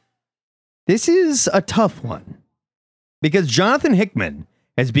 This is a tough one because Jonathan Hickman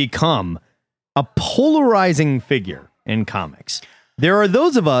has become a polarizing figure in comics. There are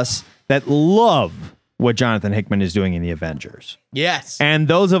those of us that love what Jonathan Hickman is doing in the Avengers. Yes. And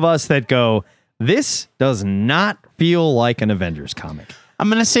those of us that go, this does not feel like an Avengers comic. I'm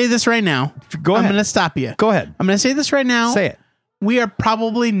going to say this right now. Go ahead. I'm going to stop you. Go ahead. I'm going to say this right now. Say it. We are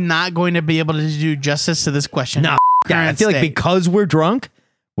probably not going to be able to do justice to this question. No. Yeah, I feel like because we're drunk,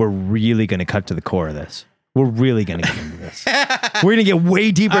 we're really going to cut to the core of this. We're really going to get into this. We're going to get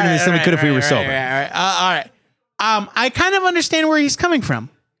way deeper into this than we could if we were sober. All right. I kind of understand where he's coming from.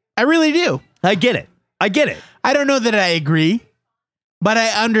 I really do. I get it. I don't know that I agree, but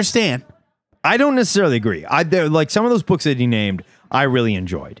I understand. I don't necessarily agree. Like some of those books that he named, I really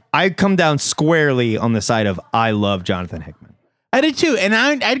enjoyed. I come down squarely on the side of I love Jonathan Hickman. I did too. And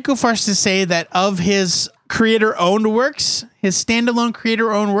I'd go far as to say that of his creator-owned works, his standalone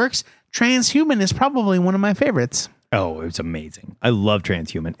creator-owned works, Transhuman is probably one of my favorites. Oh, it's amazing. I love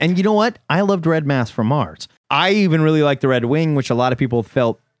Transhuman. And you know what? I loved Red Mask from Mars. I even really liked The Red Wing, which a lot of people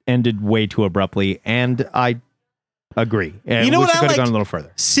felt ended way too abruptly. And I agree. And You know wish what it I could have liked? gone a little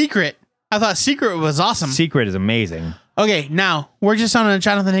further. Secret. I thought Secret was awesome. Secret is amazing. Okay, now we're just on a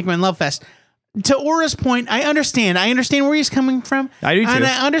Jonathan Hickman love fest. To Aura's point, I understand. I understand where he's coming from. I do too. And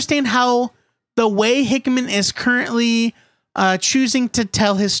I understand how the way Hickman is currently choosing to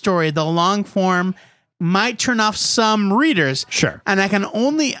tell his story, the long form, might turn off some readers. Sure. And I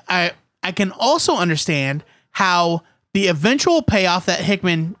can also understand how the eventual payoff that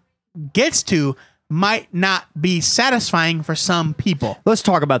Hickman gets to might not be satisfying for some people. Let's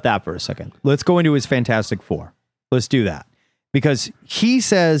talk about that for a second. Let's go into his Fantastic Four. Let's do that. Because he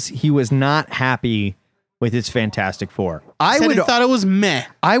says he was not happy with his Fantastic Four. He thought it was meh.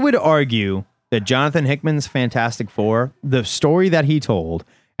 I would argue that Jonathan Hickman's Fantastic Four, the story that he told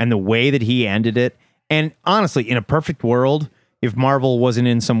and the way that he ended it, and honestly, in a perfect world, if Marvel wasn't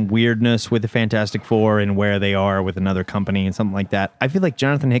in some weirdness with the Fantastic Four and where they are with another company and something like that, I feel like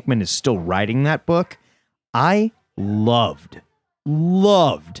Jonathan Hickman is still writing that book. I loved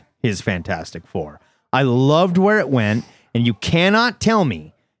his Fantastic Four. I loved where it went, and you cannot tell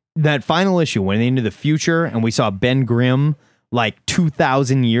me that final issue went into the future and we saw Ben Grimm like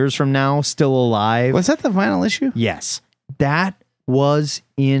 2,000 years from now still alive. Was that the final issue? Yes. That was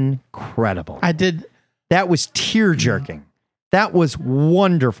incredible. That was tear-jerking. That was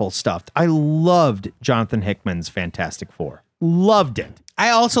wonderful stuff. I loved Jonathan Hickman's Fantastic Four. Loved it.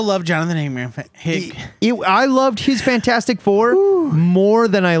 I also love Jonathan Hickman. I loved his Fantastic Four more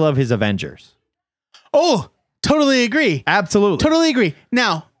than I love his Avengers. Oh, totally agree. Absolutely. Totally agree.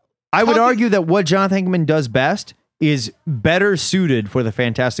 Now, I would argue that what Jonathan Hickman does best is better suited for the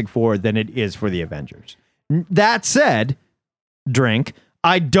Fantastic Four than it is for the Avengers. That said,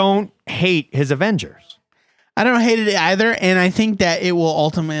 I don't hate his Avengers. I don't hate it either, and I think that it will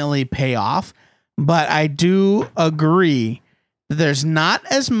ultimately pay off. But I do agree that there's not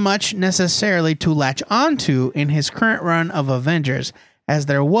as much necessarily to latch onto in his current run of Avengers as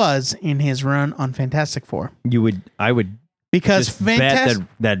there was in his run on Fantastic Four. I would because just bet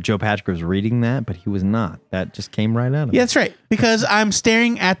that Joe Patrick was reading that, but he was not. That just came right out of Yeah, that's right. Because I'm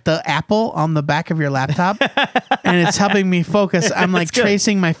staring at the apple on the back of your laptop, and it's helping me focus. I'm like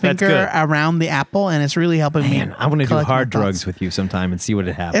tracing my finger around the apple, and it's really helping me. I want to do hard drugs with you sometime and see what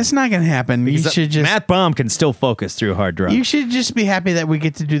it happens. It's not going to happen. You should just Matt Baum can still focus through hard drugs. You should just be happy that we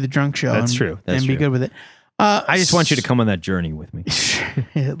get to do the drunk show. That's true. And be good with it. I just want you to come on that journey with me.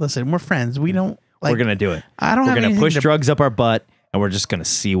 Listen, we're friends. We don't. We're gonna do it. We're gonna push drugs up our butt, and we're just gonna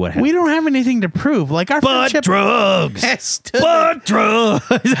see what happens. We don't have anything to prove. Like our friendship drugs. Butt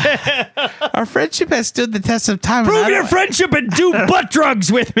drugs. Our friendship has stood the test of time. Prove your friendship and do butt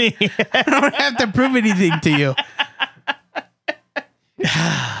drugs with me. I don't have to prove anything to you.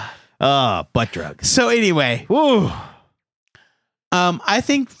 Butt drugs. So anyway, I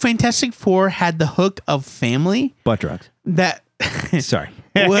think Fantastic Four had the hook of family. Butt drugs. That sorry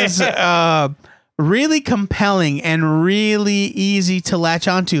was really compelling and really easy to latch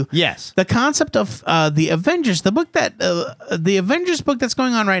onto. Yes. The concept of the Avengers, the Avengers book that's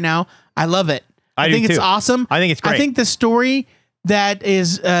going on right now, I love it. I think it's awesome. I think it's great. I think the story that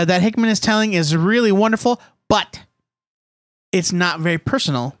Hickman is telling is really wonderful, but it's not very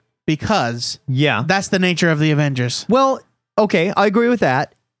personal because that's the nature of the Avengers. Well, okay, I agree with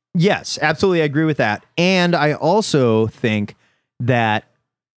that. Yes, absolutely, I agree with that. And I also think that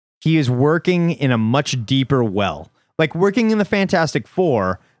he is working in a much deeper well. Like working in the Fantastic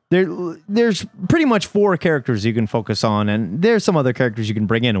Four, there's pretty much 4 characters you can focus on, and there's some other characters you can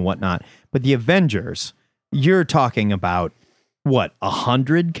bring in and whatnot. But the Avengers, you're talking about,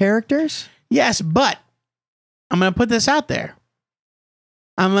 100 characters? Yes, but I'm going to put this out there.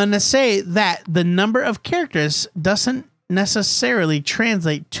 I'm going to say that the number of characters doesn't necessarily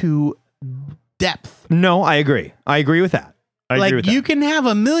translate to depth. No, I agree. I agree with that. You can have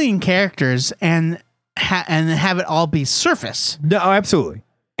 1 million characters and have it all be surface. No, absolutely.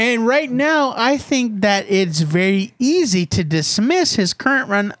 And right now, I think that it's very easy to dismiss his current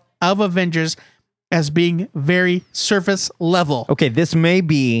run of Avengers as being very surface level. Okay, this may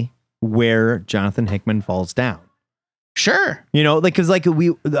be where Jonathan Hickman falls down. Sure. You know, like, because like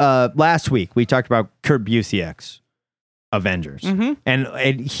we last week we talked about Kurt Busiek's Avengers,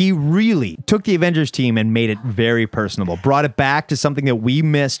 and he really took the Avengers team and made it very personable, brought it back to something that we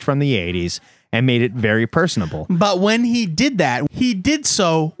missed from the 80s and made it very personable. But when he did that, he did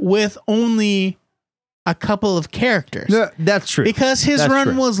so with only a couple of characters. Yeah, that's true. Because his That's run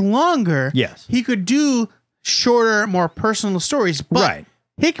true. was longer, Yes. he could do shorter, more personal stories. But Right.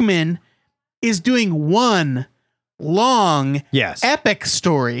 Hickman is doing one long, Yes. epic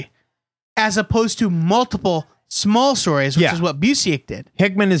story as opposed to multiple small stories, which Yeah. is what Busiek did.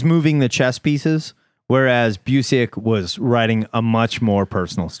 Hickman is moving the chess pieces, whereas Busiek was writing a much more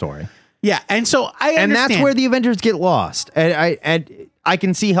personal story. Yeah, and so I And understand. that's where the Avengers get lost. And I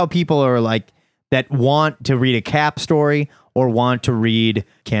can see how people are like that want to read a Cap story or want to read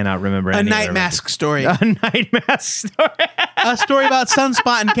cannot remember a any Night other Mask story, a Night Mask story. a story about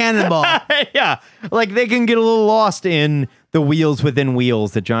Sunspot and Cannonball. Yeah, like they can get a little lost in the wheels within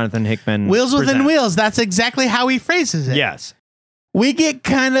wheels that Jonathan Hickman Wheels within presents. wheels. That's exactly how he phrases it. Yes, We get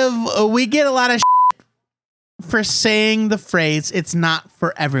we get a lot of for saying the phrase, it's not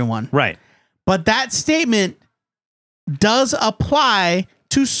for everyone. right. But that statement does apply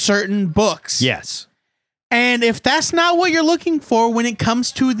to certain books. Yes, And if that's not what you're looking for when it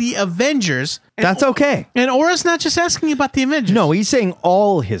comes to the Avengers, that's okay. and Aura's not just asking about the Avengers. No, he's saying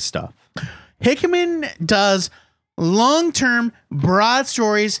all his stuff. Hickman does long-term, broad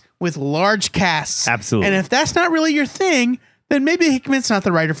stories with large casts. Absolutely. And if that's not really your thing, then maybe Hickman's not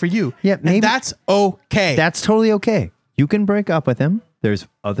the writer for you. Yeah, And maybe- that's okay. That's totally okay. You can break up with him. There's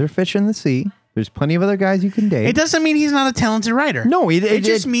other fish in the sea. There's plenty of other guys you can date. It doesn't mean he's not a talented writer. No, it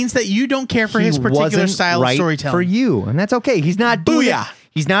just means that you don't care for he his particular wasn't style right of storytelling. for you, and that's okay. He's not doing it. Booyah.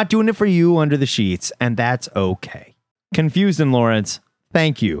 He's not doing it for you under the sheets, and that's okay. Confused and Lawrence,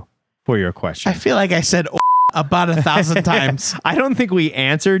 thank you for your question. I feel like I said about 1,000 times. I don't think we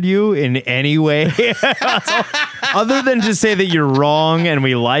answered you in any way, other than to say that you're wrong and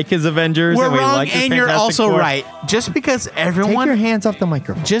we like his Avengers. We're and we wrong, like his and you're Fantastic also Four. right. Just because Take everyone your hands off the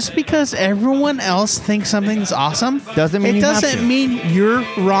microphone. just because everyone else thinks something's awesome Doesn't mean it you have doesn't to. mean you're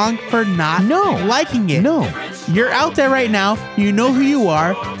wrong for not liking it. No. You're out there right now. You know who you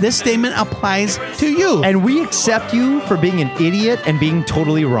are. This statement applies to you. And we accept you for being an idiot and being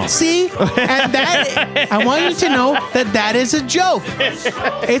totally wrong. See? And that I want you to know that is a joke.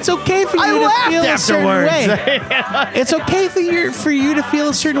 It's okay for you to feel a certain way. It's okay for you to feel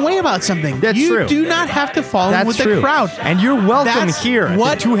a certain way about something. That's you true. do not have to fall in That's with true. the crowd. And you're welcome That's here at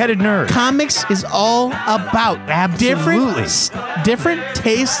what the Two-Headed Nerd. Comics is all about. Absolutely. Different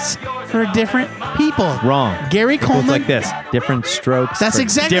tastes for different people. Wrong. Gary It goes Coleman. like this. Different strokes. That's for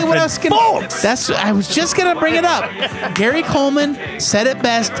exactly what different I was gonna. folks. I was just gonna bring it up. Gary Coleman said it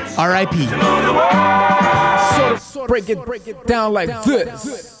best. R.I.P. Break it down like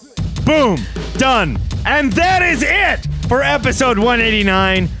this. Boom. Done. And that is it for episode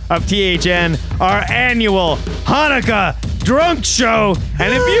 189 of THN, our annual Hanukkah drunk show.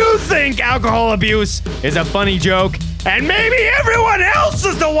 And if you think alcohol abuse is a funny joke, and maybe everyone else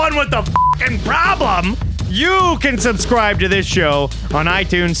is the one with the fucking problem, you can subscribe to this show on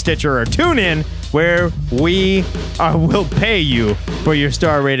iTunes, Stitcher, or TuneIn, where we will pay you for your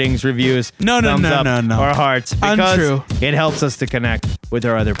star ratings, reviews, thumbs up, or hearts, because Untrue. it helps us to connect with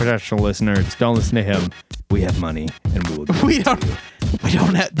our other professional listeners. Don't listen to him. We have money, and we will give We don't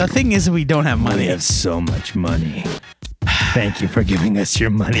have. The thing is, we don't have We money. have so much money. Thank you for giving us your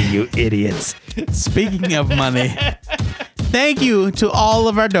money, you idiots. Speaking of money, thank you to all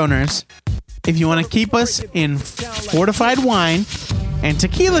of our donors. If you want to keep us in fortified wine and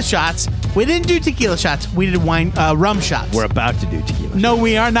tequila shots, we didn't do tequila shots. We did rum shots. We're about to do tequila. No,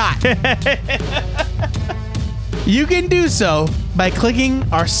 we are not. You can do so by clicking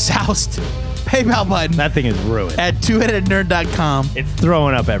our soused PayPal button That thing is ruined. at twoheadednerd.com. It's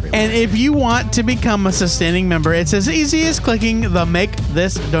throwing up everywhere. And if you want to become a sustaining member, it's as easy as clicking the Make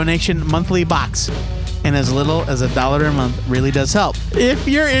This Donation Monthly box. And as little as $1 a month really does help. If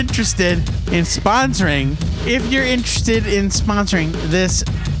you're interested in sponsoring this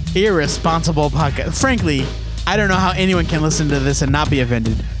irresponsible podcast, frankly, I don't know how anyone can listen to this and not be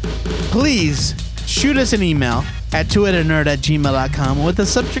offended. Please shoot us an email at twoheadednerd@gmail.com with the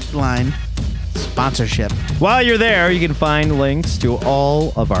subject line sponsorship. While you're there, you can find links to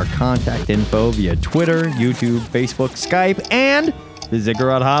all of our contact info via Twitter, YouTube, Facebook, Skype, and the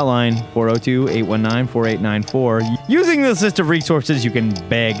Ziggurat hotline, 402-819-4894. Using this list of resources, you can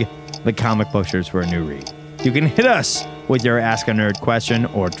beg the comic pushers for a new read. You can hit us with your Ask a Nerd question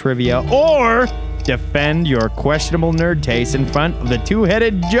or trivia, or defend your questionable nerd taste in front of the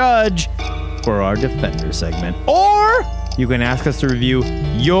two-headed judge for our Defender segment. Or you can ask us to review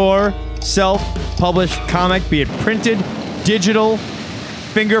your self-published comic, be it printed, digital,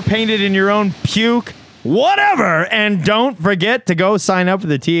 finger-painted in your own puke, whatever. And don't forget to go sign up for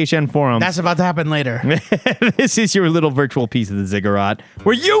the THN forum. That's about to happen later. This is your little virtual piece of the ziggurat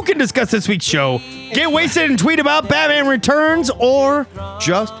where you can discuss this week's show, get wasted and tweet about Batman Returns, or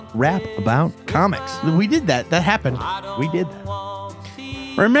just rap about comics. We did that. That happened. We did that.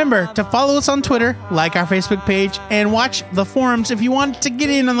 Remember to follow us on Twitter, like our Facebook page, and watch the forums if you want to get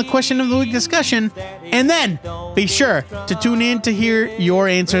in on the question of the week discussion. And then be sure to tune in to hear your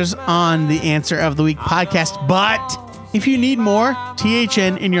answers on the Answer of the Week podcast. But if you need more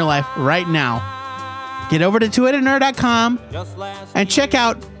THN in your life right now, get over to twoheadednerd.com and check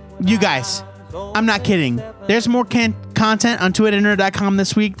out, you guys, I'm not kidding, there's more content on twoheadednerd.com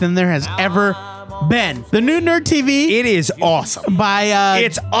this week than there has ever been. The new Nerd TV. It is awesome. By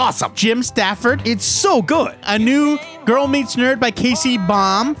it's awesome. Jim Stafford. It's so good. A new Girl Meets Nerd by Casey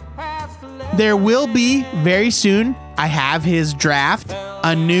Baum. There will be very soon, I have his draft,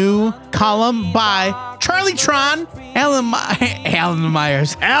 a new column by Charlie Tron, Alan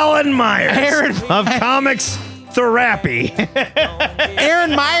Myers. Alan Myers Aaron of Comics Therapy.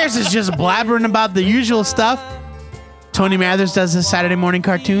 Aaron Myers is just blabbering about the usual stuff. Tony Mathers does his Saturday morning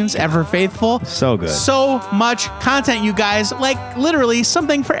cartoons, ever faithful. So good. So much content, you guys. Like, literally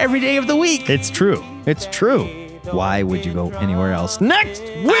something for every day of the week. It's true. It's true. Why would you go anywhere else next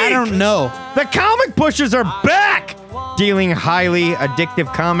week? I don't know. The Comic Pushers are back, dealing highly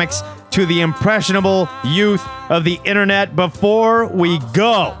addictive comics to the impressionable youth of the internet. Before we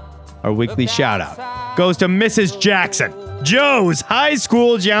go, our weekly shout-out goes to Mrs. Jackson, Joe's high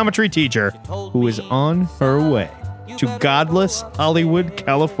school geometry teacher, who is on her way to godless Hollywood,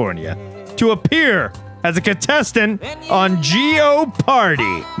 California, to appear as a contestant on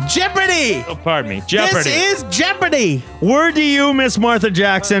Jeopardy! Jeopardy! Oh, pardon me, Jeopardy. This is Jeopardy! Word to you, Miss Martha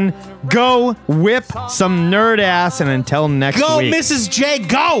Jackson. Go whip some nerd ass, and until next Go, week. Mrs. J,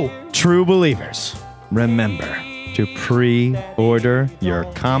 go! True believers, remember to pre-order your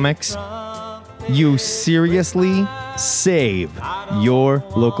comics. You seriously save your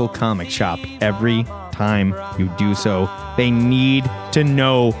local comic shop every time you do so. They need to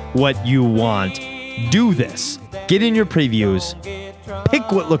know what you want. Do this. Get in your previews,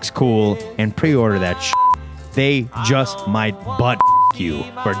 pick what looks cool, and pre-order that shit. They just might butt you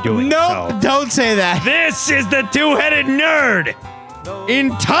for doing so. Nope, don't say that. This is the Two-Headed Nerd,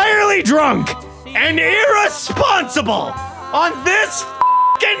 entirely drunk and irresponsible on this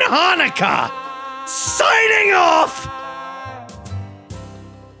f***ing Hanukkah, signing off.